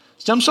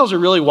 Stem cells are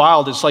really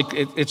wild. It's like,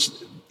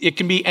 it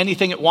can be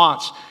anything it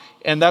wants.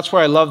 And that's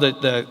where I love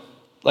that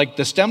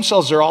the stem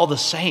cells are all the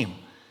same.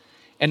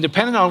 And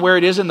depending on where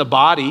it is in the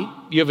body,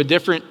 you have a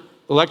different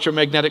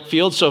electromagnetic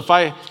field. So if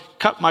I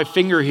cut my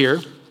finger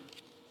here,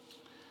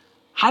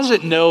 how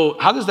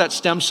does that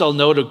stem cell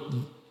know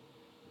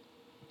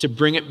to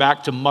bring it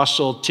back to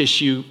muscle,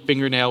 tissue,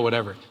 fingernail,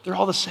 whatever? They're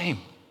all the same.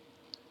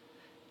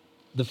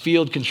 The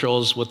field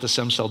controls what the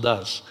stem cell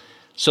does.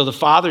 So the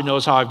Father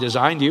knows how I've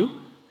designed you,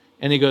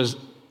 and he goes,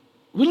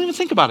 we don't even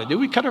think about it. Do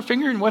we cut our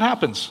finger and what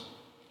happens?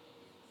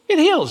 It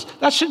heals.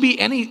 That should be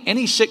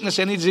any sickness,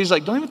 any disease,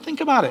 like don't even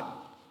think about it.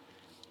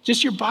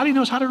 Just your body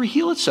knows how to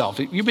heal itself.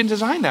 You've been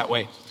designed that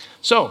way.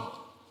 So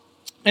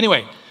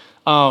anyway,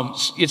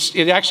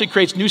 it actually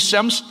creates new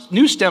stem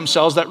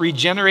cells that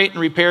regenerate and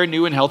repair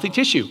new and healthy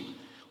tissue.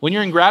 When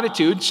you're in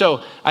gratitude,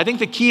 so I think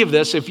the key of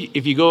this, if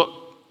you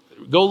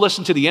go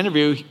listen to the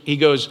interview, he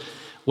goes,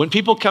 when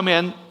people come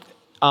in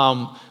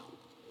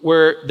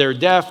where they're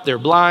deaf, they're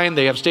blind,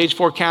 they have stage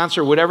 4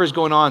 cancer, whatever's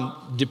going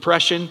on,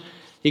 depression,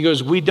 he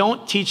goes, we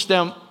don't teach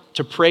them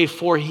to pray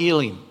for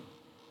healing.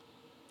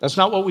 That's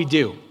not what we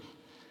do.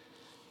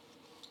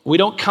 We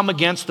don't come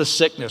against the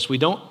sickness. We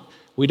don't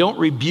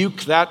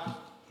rebuke that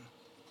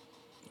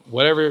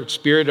whatever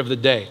spirit of the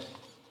day.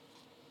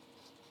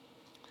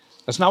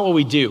 That's not what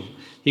we do.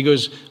 He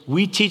goes,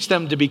 we teach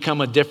them to become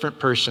a different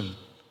person.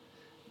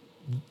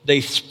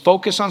 They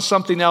focus on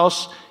something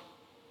else,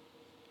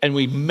 and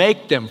we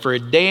make them for a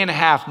day and a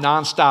half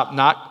nonstop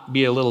not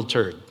be a little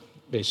turd,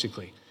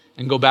 basically,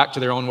 and go back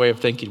to their own way of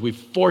thinking. We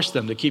force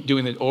them to keep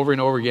doing it over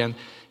and over again.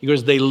 He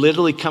goes, they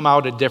literally come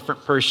out a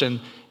different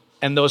person,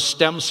 and those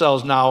stem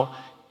cells now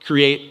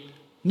create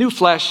new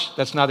flesh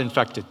that's not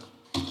infected.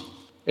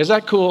 Is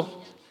that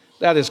cool?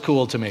 That is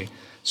cool to me.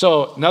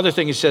 So another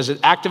thing he says, it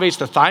activates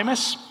the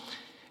thymus,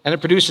 and it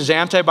produces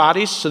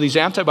antibodies. So these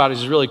antibodies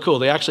is really cool.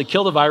 They actually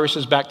kill the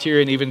viruses,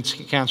 bacteria, and even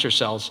cancer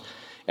cells.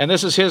 And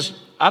this is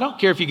I don't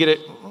care if you get it.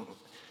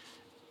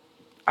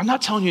 I'm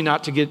not telling you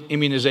not to get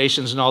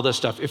immunizations and all this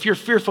stuff. If you're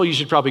fearful, you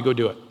should probably go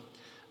do it.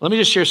 Let me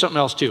just share something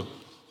else too.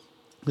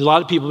 A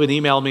lot of people have been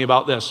emailing me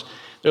about this.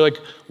 They're like,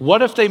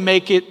 what if they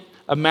make it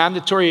a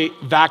mandatory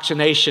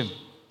vaccination?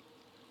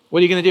 What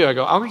are you going to do? I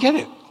go, I'll get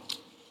it.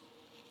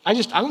 I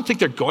don't think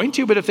they're going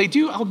to, but if they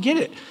do, I'll get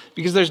it.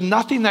 Because there's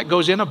nothing that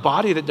goes in a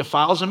body that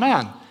defiles a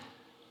man.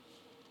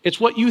 It's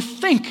what you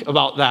think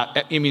about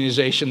that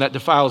immunization that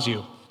defiles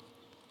you.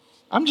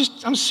 I'm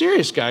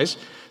serious, guys.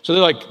 So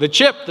they're like, the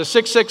chip, the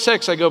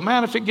 666. I go,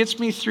 man, if it gets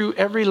me through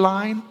every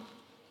line,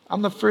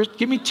 I'm the first.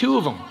 Give me 2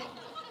 of them.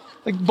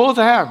 Like both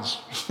hands.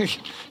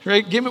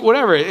 Right? Give me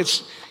whatever.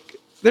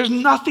 There's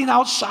nothing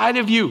outside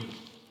of you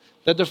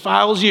that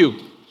defiles you.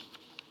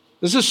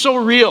 This is so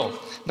real.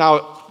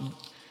 Now,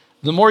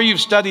 the more you've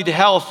studied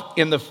health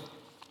in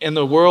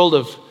the world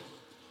of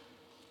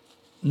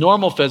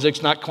normal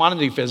physics, not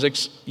quantity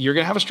physics, you're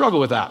going to have a struggle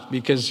with that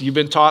because you've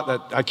been taught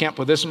that I can't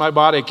put this in my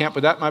body, I can't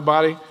put that in my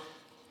body.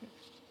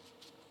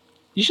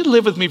 You should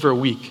live with me for a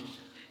week.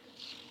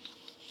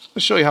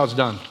 Let's show you how it's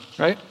done,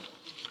 right?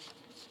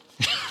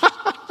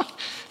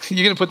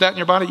 You going to put that in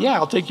your body? Yeah,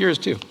 I'll take yours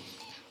too.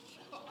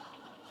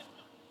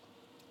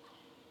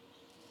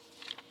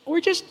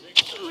 Because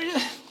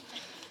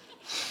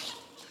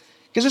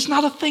it's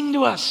not a thing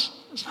to us.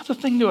 It's not a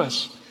thing to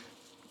us.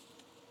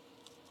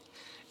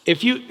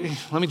 Let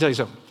me tell you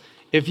something.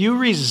 If you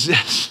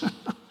resist,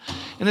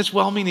 and it's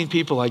well-meaning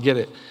people, I get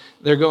it.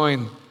 They're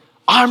going,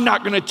 I'm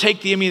not going to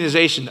take the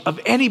immunization. Of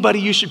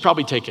anybody, you should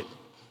probably take it.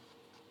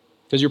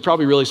 Because you're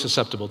probably really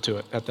susceptible to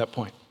it at that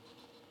point.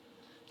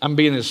 I'm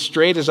being as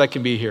straight as I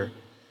can be here.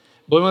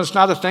 But when it's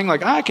not a thing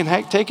like, I can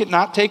take it,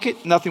 not take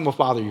it, nothing will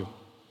bother you.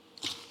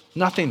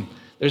 Nothing.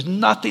 There's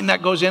nothing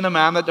that goes in a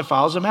man that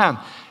defiles a man.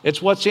 It's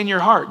what's in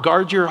your heart.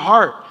 Guard your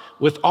heart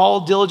with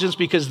all diligence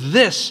because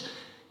this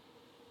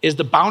is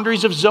the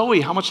boundaries of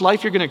Zoe, how much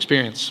life you're going to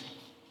experience.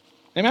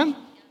 Amen?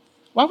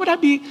 Why would I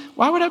be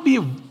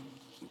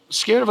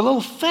scared of a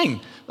little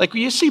thing? Like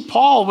you see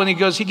Paul when he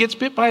gets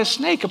bit by a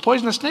snake, a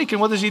poisonous snake, and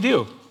what does he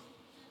do?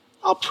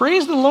 Oh,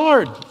 praise the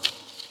Lord.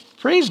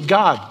 Praise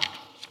God.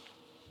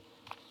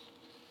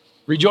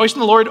 Rejoice in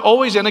the Lord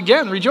always, and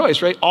again,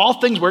 rejoice, right? All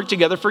things work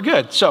together for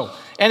good. So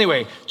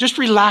anyway, just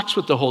relax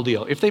with the whole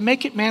deal. If they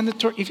make it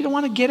mandatory, if you don't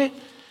want to get it,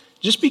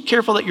 just be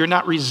careful that you're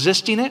not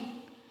resisting it.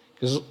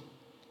 Because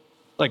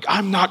like,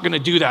 I'm not going to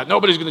do that.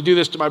 Nobody's going to do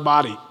this to my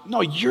body.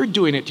 No, you're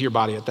doing it to your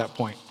body at that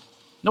point.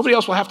 Nobody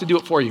else will have to do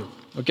it for you,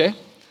 okay?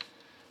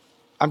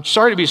 I'm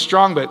sorry to be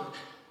strong, but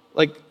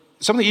like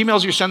some of the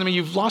emails you're sending me,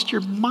 you've lost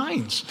your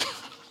minds.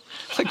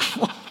 Like,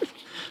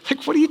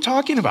 what are you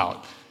talking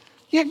about?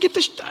 Yeah, get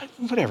this,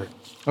 whatever,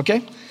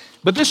 okay?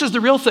 But this is the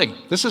real thing.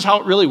 This is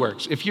how it really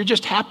works. If you're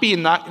just happy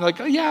and not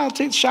like, oh yeah, I'll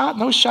take a shot,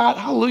 no shot,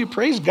 hallelujah,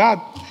 praise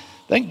God,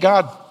 thank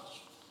God.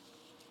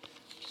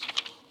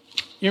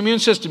 Your immune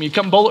system, you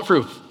come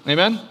bulletproof,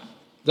 amen? Does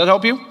that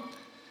help you? All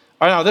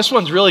right, now this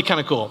one's really kind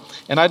of cool.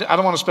 And I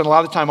don't want to spend a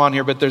lot of time on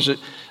here, but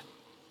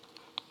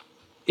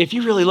if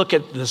you really look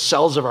at the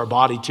cells of our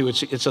body too,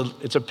 it's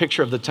a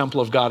picture of the temple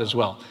of God as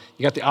well.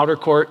 You got the outer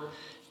court,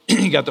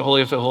 you got the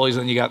Holy of Holies,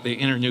 and then you got the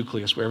inner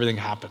nucleus where everything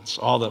happens,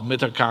 all the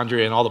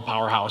mitochondria and all the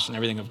powerhouse and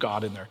everything of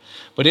God in there.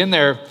 But in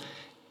there,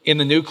 in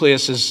the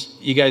nucleus is,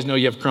 you guys know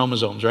you have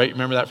chromosomes, right?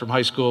 Remember that from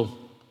high school?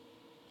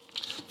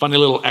 Funny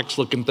little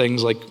X-looking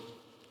things like,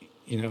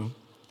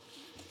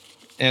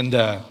 and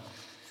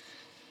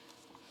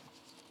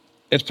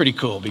it's pretty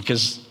cool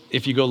because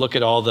if you go look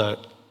at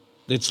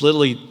it's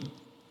literally,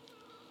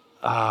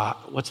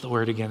 what's the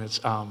word again? It's,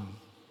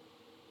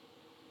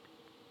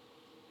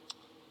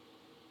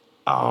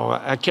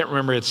 I can't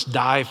remember. It's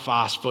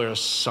diphosphorus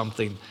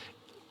something.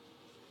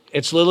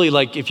 It's literally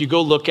like, if you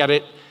go look at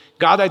it,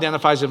 God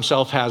identifies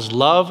himself as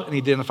love and he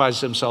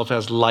identifies himself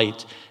as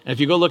light. And if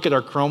you go look at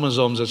our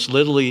chromosomes, it's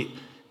literally,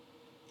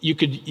 you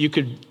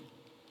could,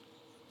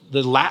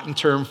 the Latin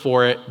term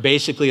for it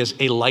basically is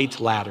a light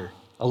ladder,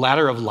 a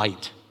ladder of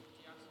light.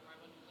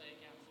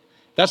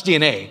 That's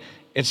DNA.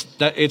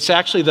 It's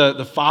actually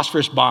the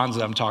phosphorus bonds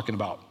that I'm talking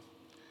about.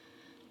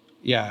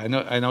 Yeah, I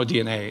know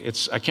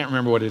DNA. I can't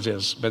remember what it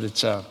is, but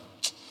it's,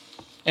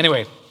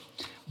 anyway.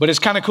 But it's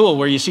kind of cool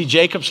where you see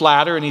Jacob's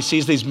ladder and he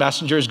sees these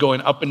messengers going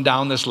up and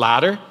down this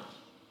ladder,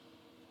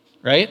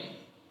 right?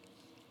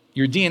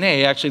 Your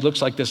DNA actually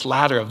looks like this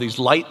ladder of these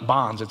light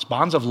bonds. It's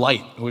bonds of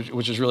light,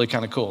 which is really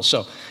kind of cool.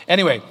 So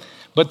anyway,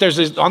 but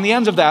on the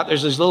ends of that,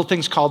 there's these little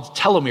things called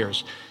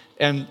telomeres.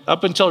 And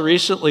up until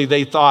recently,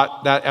 they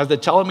thought that as the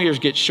telomeres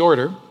get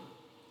shorter,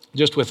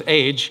 just with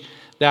age,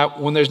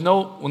 that when there's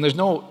no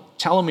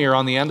telomere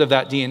on the end of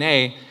that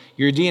DNA,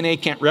 your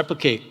DNA can't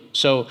replicate.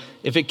 So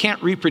if it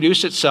can't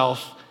reproduce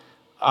itself,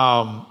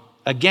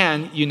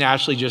 again, you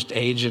naturally just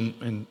age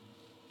and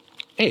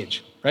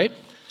age, right?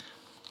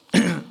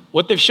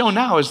 What they've shown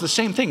now is the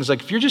same thing. It's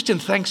like if you're just in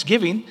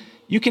Thanksgiving,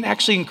 you can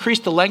actually increase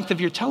the length of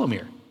your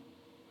telomere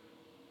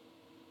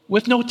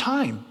with no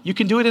time. You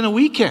can do it in a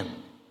weekend.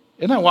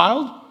 Isn't that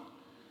wild?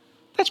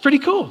 That's pretty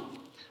cool.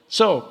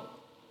 So,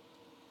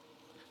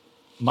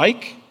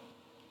 Mike,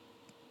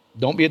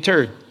 don't be a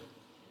turd.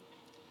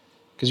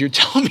 Because your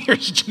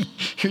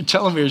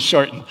telomeres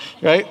shorten,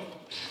 right?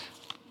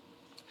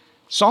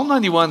 Psalm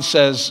 91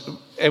 says,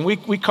 and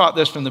we caught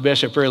this from the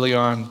bishop early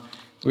on.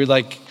 We're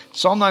like,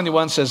 Psalm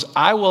 91 says,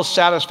 I will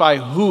satisfy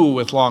who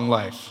with long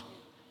life?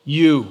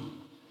 You.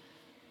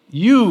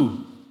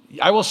 You.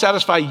 I will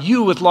satisfy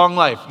you with long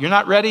life. You're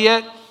not ready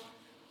yet?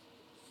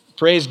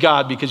 Praise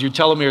God, because your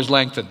telomeres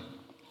lengthen.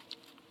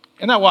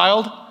 Isn't that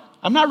wild?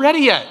 I'm not ready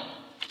yet.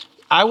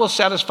 I will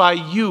satisfy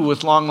you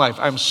with long life.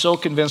 I'm so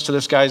convinced of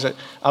this, guys.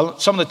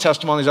 Some of the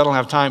testimonies, I don't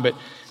have time, but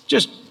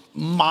just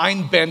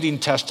mind-bending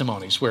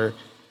testimonies where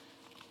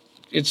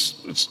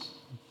it's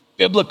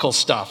biblical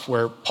stuff,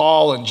 where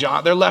Paul and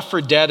John, they're left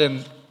for dead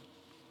and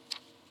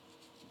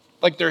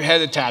like their head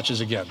attaches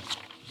again.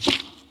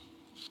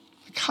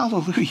 Like,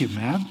 hallelujah,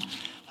 man.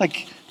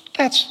 Like,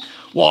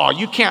 well,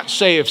 you can't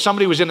say if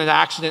somebody was in an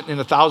accident in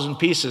 1,000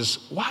 pieces.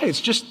 Why?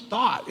 It's just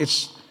thought.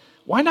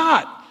 Why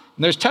not?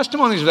 And there's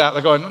testimonies of that.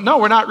 They're going, no,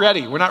 we're not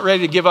ready. We're not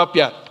ready to give up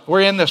yet.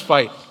 We're in this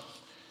fight.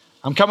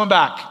 I'm coming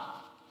back.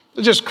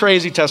 They're just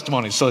crazy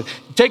testimonies. So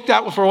take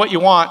that for what you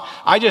want.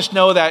 I just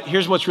know that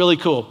here's what's really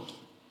cool.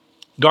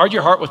 Guard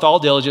your heart with all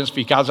diligence,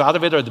 because out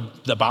of it are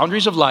the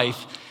boundaries of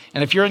life.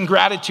 And if you're in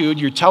gratitude,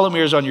 your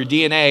telomeres on your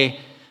DNA,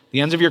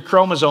 the ends of your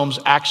chromosomes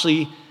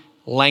actually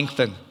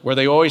lengthen, where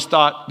they always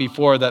thought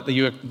before that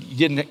you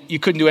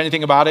couldn't do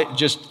anything about it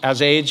just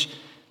as age.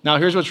 Now,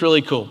 here's what's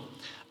really cool.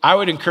 I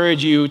would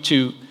encourage you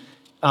to,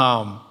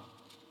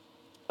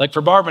 like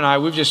for Barb and I,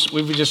 we've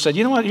just said,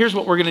 you know what, here's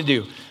what we're going to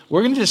do.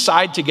 We're going to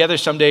decide together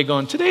someday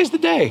going, today's the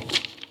day.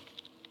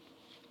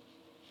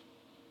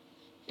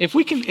 If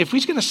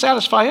he's going to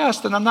satisfy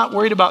us, then I'm not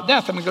worried about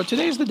death. I'm going to go,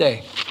 today's the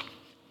day.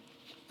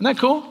 Isn't that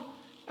cool?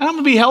 And I'm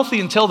going to be healthy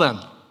until then.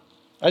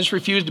 I just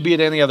refuse to be it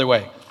any other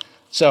way.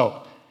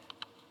 So,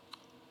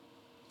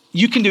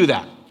 you can do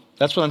that.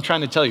 That's what I'm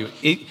trying to tell you.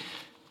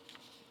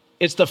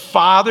 It's the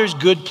Father's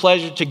good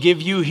pleasure to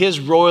give you his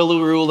royal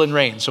rule and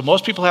reign. So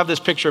most people have this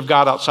picture of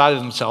God outside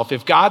of himself.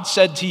 If God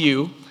said to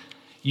you,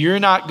 you're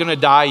not going to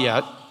die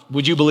yet,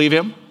 would you believe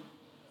him?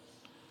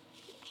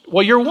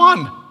 Well, you're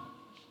one.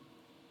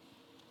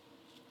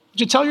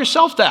 You tell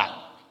yourself that.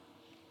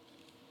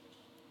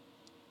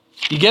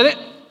 You get it?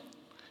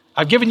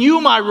 I've given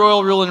you my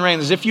royal rule and reign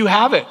as if you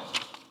have it.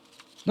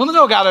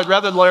 No, God, I'd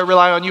rather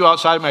rely on you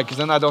outside of me, because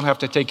then I don't have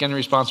to take any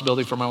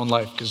responsibility for my own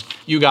life, because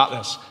you got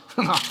this.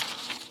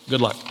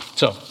 Good luck.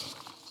 So, I'm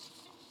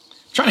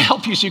trying to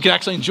help you so you can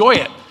actually enjoy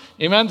it.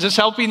 Amen? Is this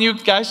helping you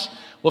guys?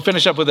 We'll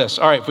finish up with this.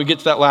 All right, if we get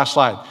to that last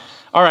slide.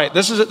 All right,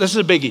 this is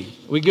a biggie.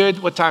 We good?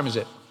 What time is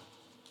it?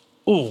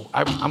 Ooh,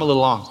 I'm a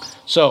little long.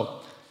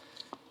 So,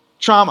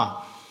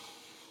 trauma.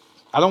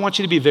 I don't want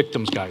you to be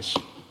victims, guys.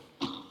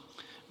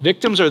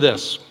 Victims are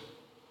this.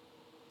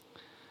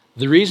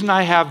 The reason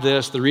I have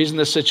this, the reason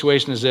this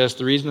situation is this,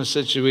 the reason this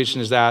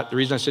situation is that, the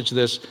reason I said to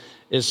this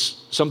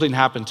is something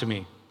happened to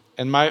me.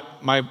 And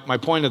my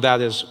point of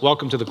that is,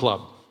 welcome to the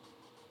club.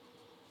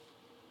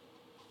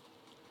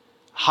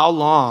 How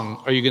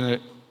long are you going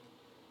to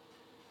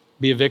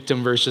be a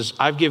victim versus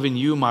I've given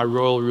you my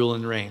royal rule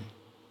and reign?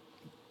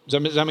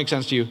 Does that make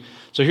sense to you?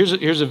 So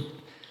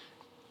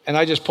and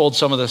I just pulled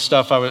some of the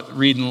stuff I was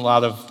reading, a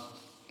lot of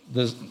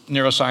the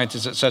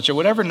neuroscientists, et cetera,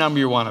 whatever number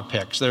you want to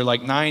pick. So they're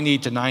like 90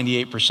 to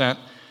 98%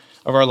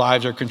 of our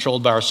lives are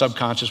controlled by our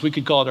subconscious. We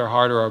could call it our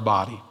heart or our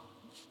body.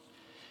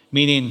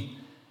 Meaning,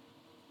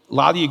 a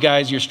lot of you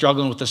guys, you're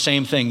struggling with the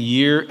same thing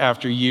year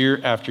after year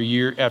after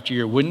year after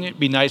year. Wouldn't it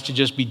be nice to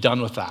just be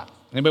done with that?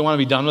 Anybody want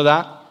to be done with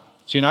that?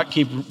 So you're not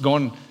keep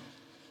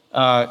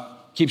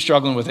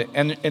struggling with it.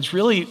 And it's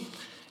really,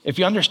 if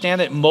you understand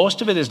it,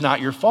 most of it is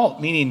not your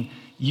fault. Meaning,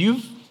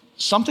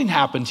 something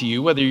happened to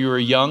you, whether you were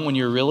young when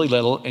you were really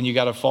little and you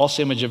got a false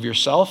image of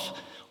yourself,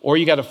 or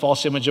you got a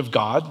false image of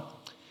God.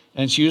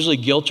 And it's usually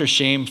guilt or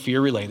shame, fear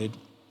related.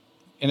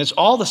 And it's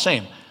all the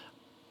same.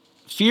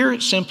 Fear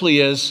simply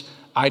is,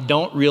 I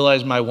don't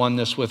realize my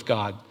oneness with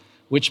God,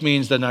 which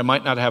means that I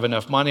might not have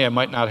enough money, I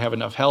might not have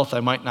enough health, I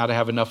might not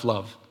have enough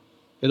love.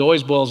 It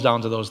always boils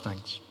down to those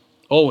things.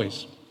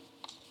 Always.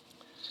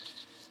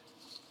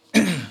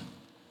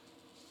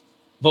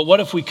 But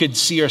what if we could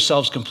see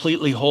ourselves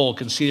completely whole,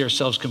 can see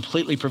ourselves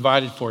completely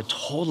provided for,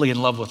 totally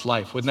in love with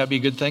life? Wouldn't that be a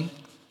good thing?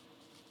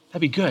 That'd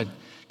be good.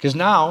 Because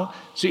now,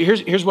 see,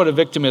 here's what a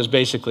victim is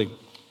basically.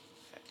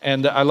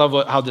 And I love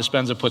how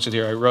Dispenza puts it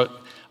here. I wrote,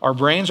 our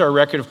brains are a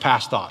record of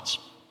past thoughts.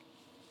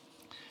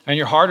 And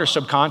your heart or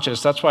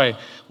subconscious, that's why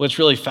what's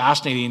really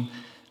fascinating,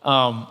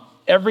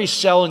 every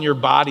cell in your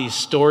body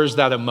stores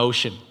that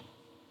emotion.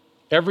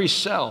 Every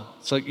cell.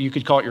 So you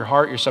could call it your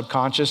heart, your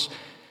subconscious,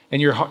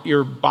 and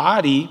your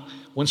body.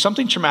 When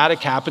something traumatic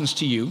happens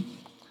to you,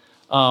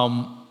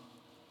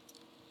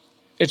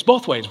 it's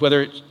both ways,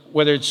 whether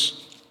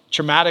it's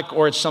traumatic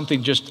or it's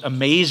something just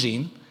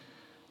amazing.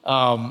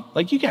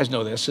 Like you guys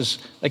know this, is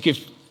like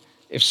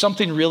if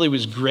something really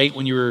was great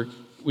when you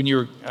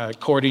were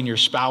courting your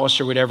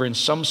spouse or whatever, and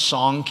some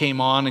song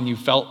came on and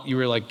you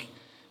were like,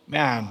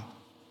 man,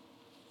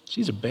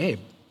 she's a babe.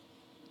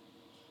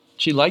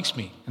 She likes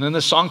me. And then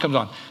this song comes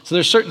on. So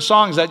there's certain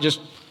songs that just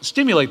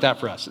stimulate that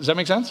for us. Does that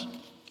make sense?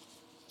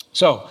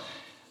 So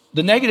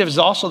The negative is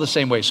also the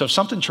same way. So if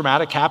something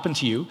traumatic happened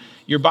to you,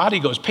 your body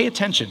goes, pay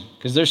attention,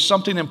 because there's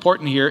something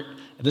important here.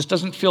 This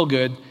doesn't feel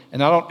good,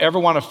 and I don't ever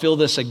want to feel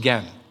this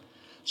again.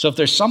 So if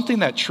there's something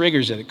that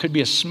triggers it could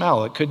be a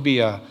smell, it could be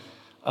a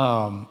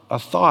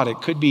thought,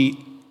 it could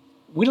be,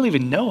 we don't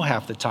even know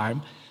half the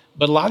time,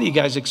 but a lot of you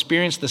guys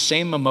experience the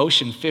same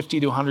emotion 50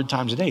 to 100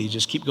 times a day. You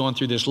just keep going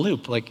through this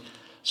loop.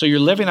 So you're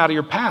living out of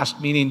your past,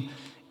 meaning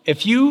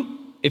if you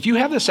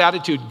have this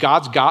attitude,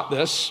 God's got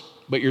this,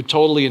 but you're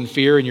totally in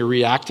fear and you're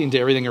reacting to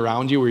everything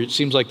around you, where it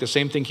seems like the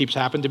same thing keeps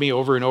happening to me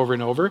over and over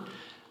and over,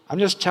 I'm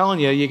just telling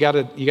you, you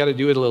gotta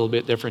do it a little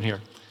bit different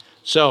here.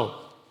 So,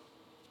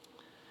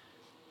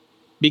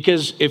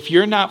 because if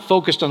you're not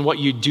focused on what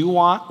you do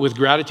want with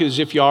gratitude as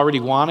if you already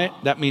want it,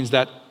 that means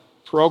that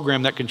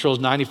program that controls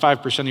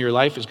 95% of your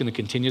life is going to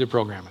continue to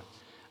program it.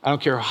 I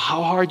don't care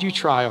how hard you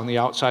try on the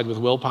outside with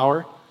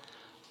willpower,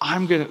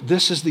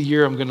 this is the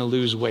year I'm going to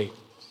lose weight.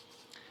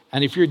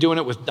 And if you're doing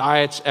it with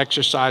diets,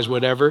 exercise,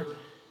 whatever,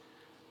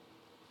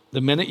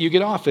 the minute you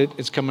get off it,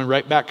 it's coming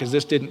right back because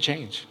this didn't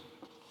change.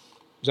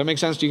 Does that make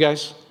sense to you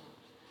guys?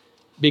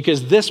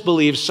 Because this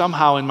believes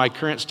somehow in my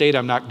current state,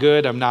 I'm not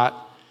good, I'm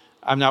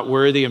not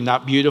worthy, I'm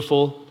not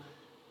beautiful.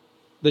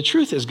 The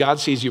truth is God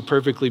sees you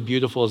perfectly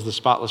beautiful as the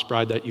spotless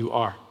bride that you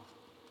are,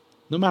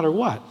 no matter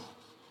what.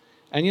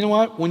 And you know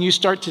what? When you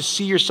start to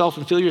see yourself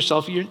and feel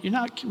yourself, you're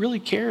not really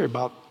care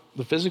about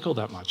the physical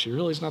that much. It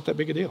really is not that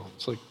big a deal.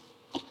 It's like,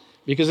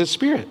 because it's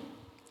spirit.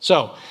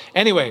 So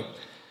anyway,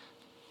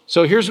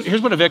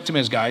 here's what a victim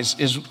is, guys,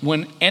 is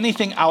when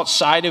anything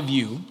outside of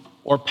you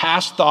or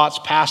past thoughts,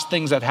 past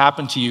things that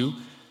happen to you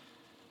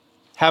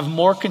have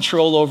more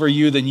control over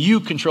you than you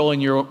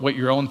controlling what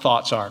your own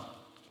thoughts are.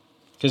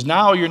 Because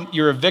now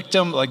you're a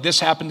victim, like this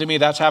happened to me,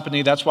 that's happened to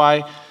me, that's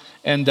why.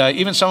 And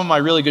even some of my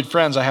really good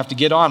friends, I have to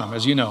get on them,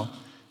 as you know.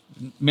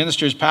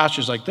 Ministers,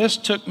 pastors, like this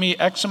took me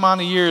X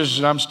amount of years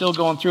and I'm still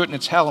going through it and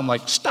it's hell. I'm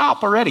like,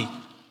 stop already.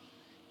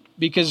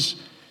 Because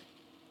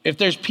if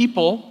there's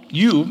people,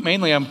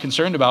 mainly I'm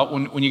concerned about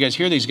when you guys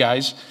hear these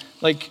guys,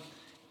 like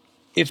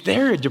if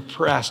they're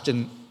depressed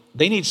and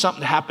they need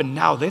something to happen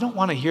now, they don't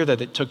want to hear that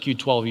it took you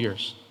 12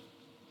 years.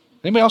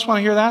 Anybody else want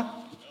to hear that?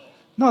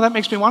 No, that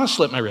makes me want to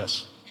slit my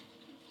wrists.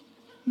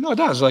 No, it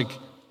does. Like,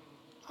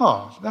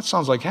 oh, that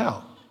sounds like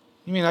hell.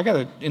 You mean I got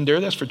to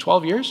endure this for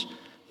 12 years?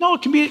 No,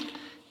 it can be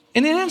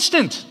in an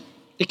instant.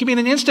 It can be in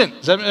an instant.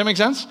 Does that make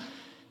sense?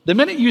 The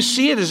minute you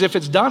see it as if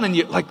it's done and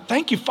you're like,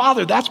 thank you,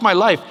 Father, that's my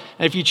life.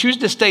 And if you choose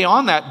to stay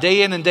on that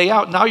day in and day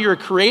out, now you're a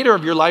creator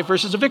of your life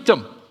versus a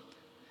victim.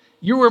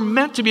 You were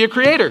meant to be a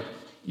creator.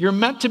 You're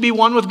meant to be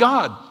one with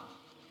God.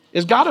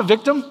 Is God a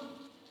victim?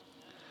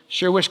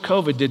 Sure wish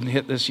COVID didn't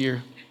hit this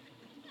year.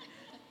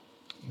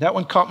 That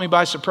one caught me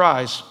by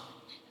surprise.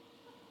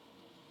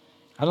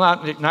 I'm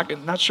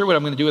not sure what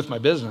I'm going to do with my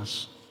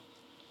business.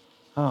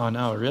 Oh,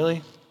 no,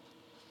 really?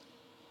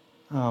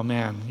 Oh,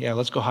 man. Yeah,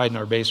 let's go hide in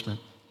our basement.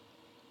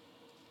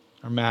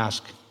 Our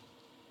mask.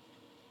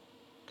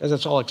 Guys,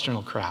 that's all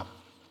external crap.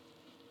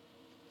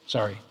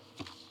 Sorry.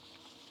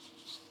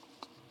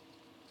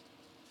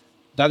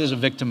 That is a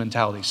victim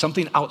mentality.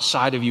 Something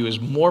outside of you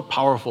is more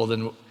powerful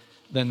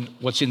than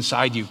what's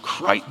inside you.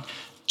 Christ,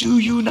 do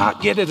you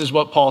not get it, is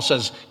what Paul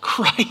says.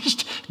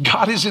 Christ,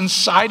 God is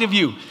inside of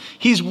you.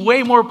 He's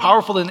way more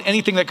powerful than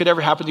anything that could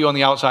ever happen to you on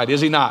the outside,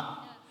 is he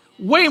not?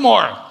 Way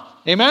more.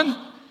 Amen?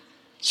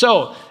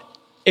 So,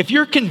 if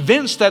you're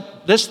convinced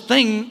that this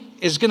thing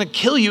is going to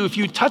kill you if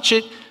you touch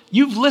it,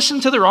 you've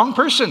listened to the wrong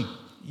person.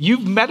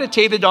 You've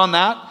meditated on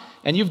that,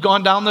 and you've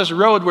gone down this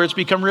road where it's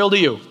become real to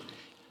you.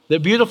 The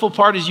beautiful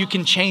part is you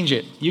can change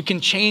it. You can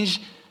change,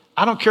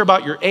 I don't care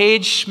about your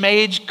age,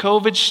 schmage,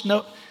 COVID,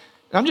 snow.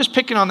 I'm just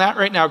picking on that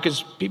right now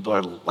because people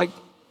are like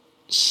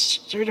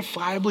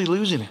certifiably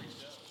losing it.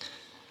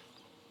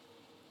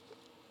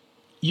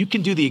 You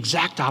can do the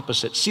exact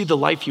opposite. See the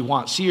life you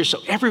want. See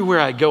yourself. Everywhere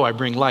I go, I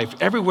bring life.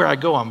 Everywhere I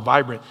go, I'm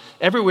vibrant.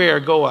 Everywhere I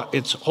go,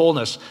 it's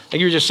wholeness. Like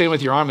you were just saying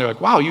with your arm, they're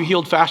like, wow, you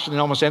healed faster than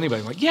almost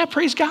anybody. I'm like, yeah,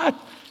 praise God.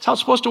 That's how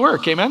it's supposed to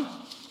work. Amen?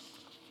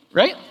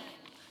 Right?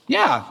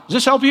 Yeah. Does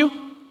this help you?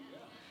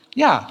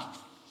 Yeah.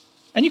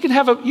 And you can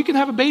have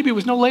a baby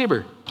with no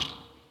labor.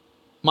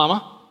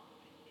 Mama,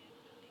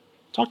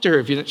 talk to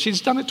her.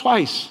 She's done it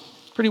twice.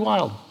 It's pretty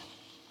wild.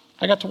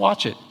 I got to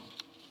watch it.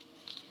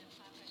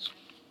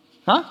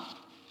 Huh?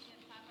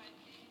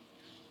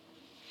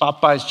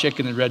 Popeye's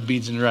chicken and red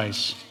beans and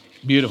rice.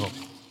 Beautiful.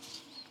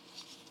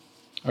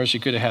 Or she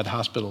could have had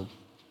hospital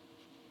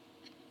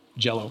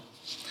jello.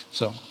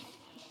 So,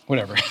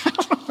 whatever.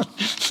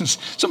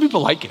 Some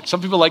people like it.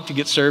 Some people like to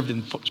get served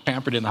and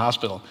pampered in the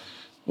hospital.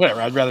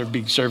 Whatever, I'd rather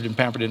be served and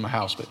pampered in my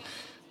house.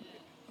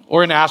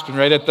 Or in Aspen,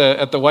 right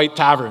at the White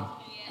Tavern.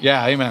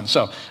 Yeah, amen.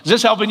 So, is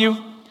this helping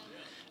you?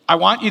 I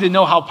want you to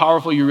know how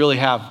powerful you really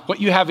have.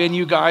 What you have in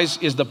you, guys,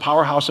 is the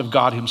powerhouse of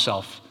God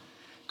himself.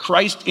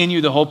 Christ in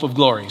you, the hope of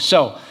glory.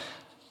 So,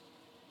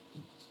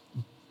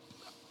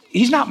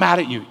 he's not mad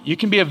at you. You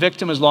can be a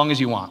victim as long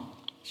as you want.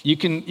 You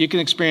can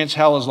experience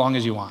hell as long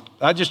as you want.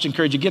 I just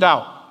encourage you, get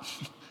out.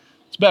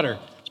 It's better.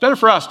 It's better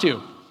for us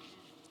too.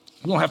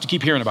 We won't have to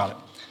keep hearing about it.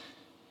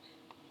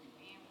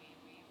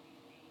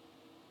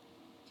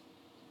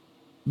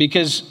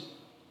 Because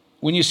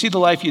when you see the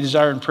life you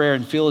desire in prayer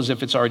and feel as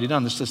if it's already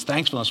done, this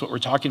thankfulness, what we're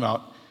talking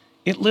about,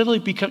 it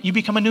literally you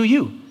become a new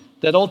you.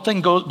 That old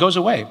thing goes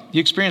away.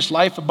 You experience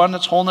life,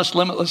 abundance, wholeness,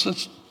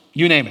 limitlessness,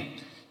 you name it.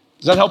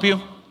 Does that help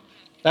you?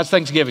 That's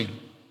Thanksgiving. Is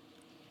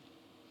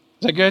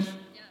that good?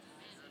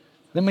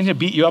 Didn't mean to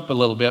beat you up a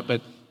little bit,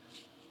 but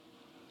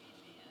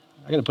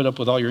I got to put up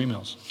with all your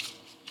emails.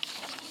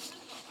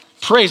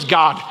 Praise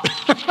God.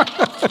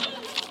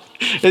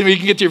 And you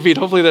can get to your feet.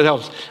 Hopefully that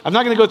helps. I'm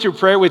not going to go through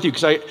prayer with you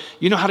because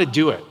you know how to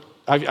do it.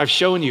 I've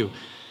shown you.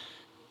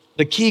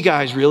 The key,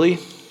 guys, really,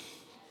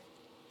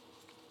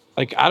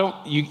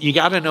 you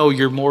got to know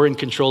you're more in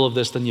control of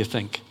this than you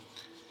think.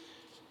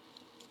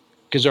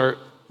 Because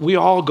we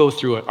all go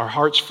through it. Our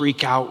hearts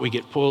freak out. We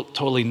get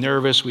totally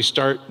nervous. We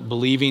start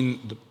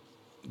believing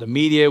the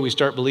media. We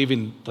start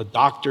believing the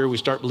doctor. We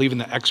start believing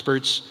the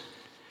experts.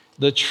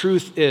 The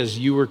truth is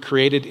you were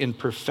created in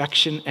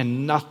perfection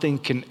and nothing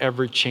can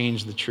ever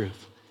change the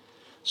truth.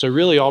 So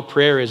really all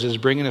prayer is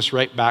bringing us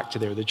right back to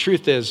there. The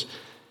truth is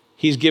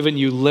he's given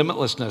you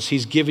limitlessness.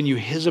 He's given you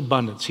his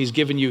abundance. He's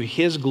given you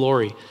his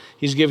glory.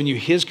 He's given you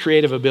his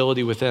creative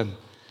ability within.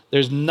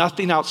 There's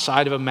nothing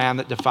outside of a man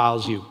that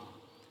defiles you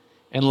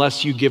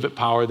unless you give it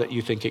power that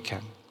you think it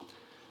can.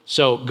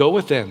 So go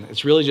within.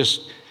 It's really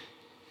just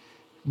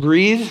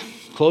breathe,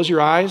 close your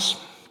eyes,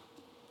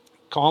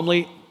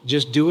 calmly,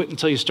 just do it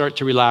until you start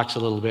to relax a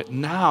little bit.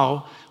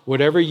 Now,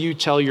 whatever you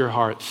tell your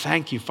heart,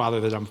 thank you, Father,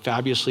 that I'm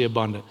fabulously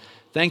abundant.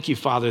 Thank you,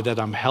 Father, that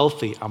I'm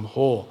healthy, I'm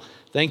whole.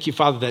 Thank you,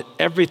 Father, that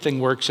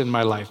everything works in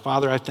my life.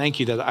 Father, I thank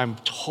you that I'm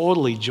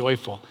totally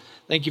joyful.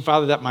 Thank you,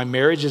 Father, that my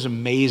marriage is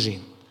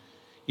amazing.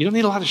 You don't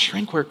need a lot of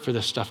shrink work for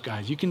this stuff,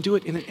 guys. You can do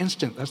it in an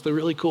instant. That's the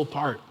really cool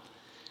part.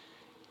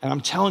 And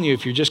I'm telling you,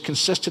 if you're just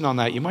consistent on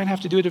that, you might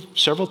have to do it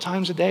several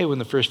times a day in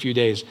the first few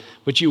days,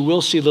 but you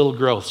will see little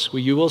growths.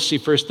 You will see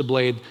first the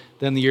blade,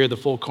 then the ear, the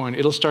full corn.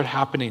 It'll start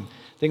happening.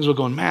 Things will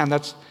go, man,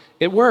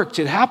 it worked.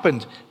 It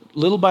happened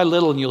little by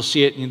little, and you'll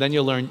see it, and then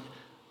you'll learn,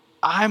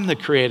 I'm the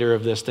creator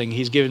of this thing.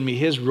 He's given me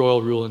his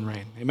royal rule and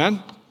reign.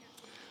 Amen?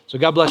 So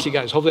God bless you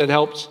guys. Hopefully that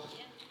helps.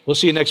 We'll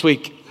see you next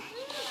week.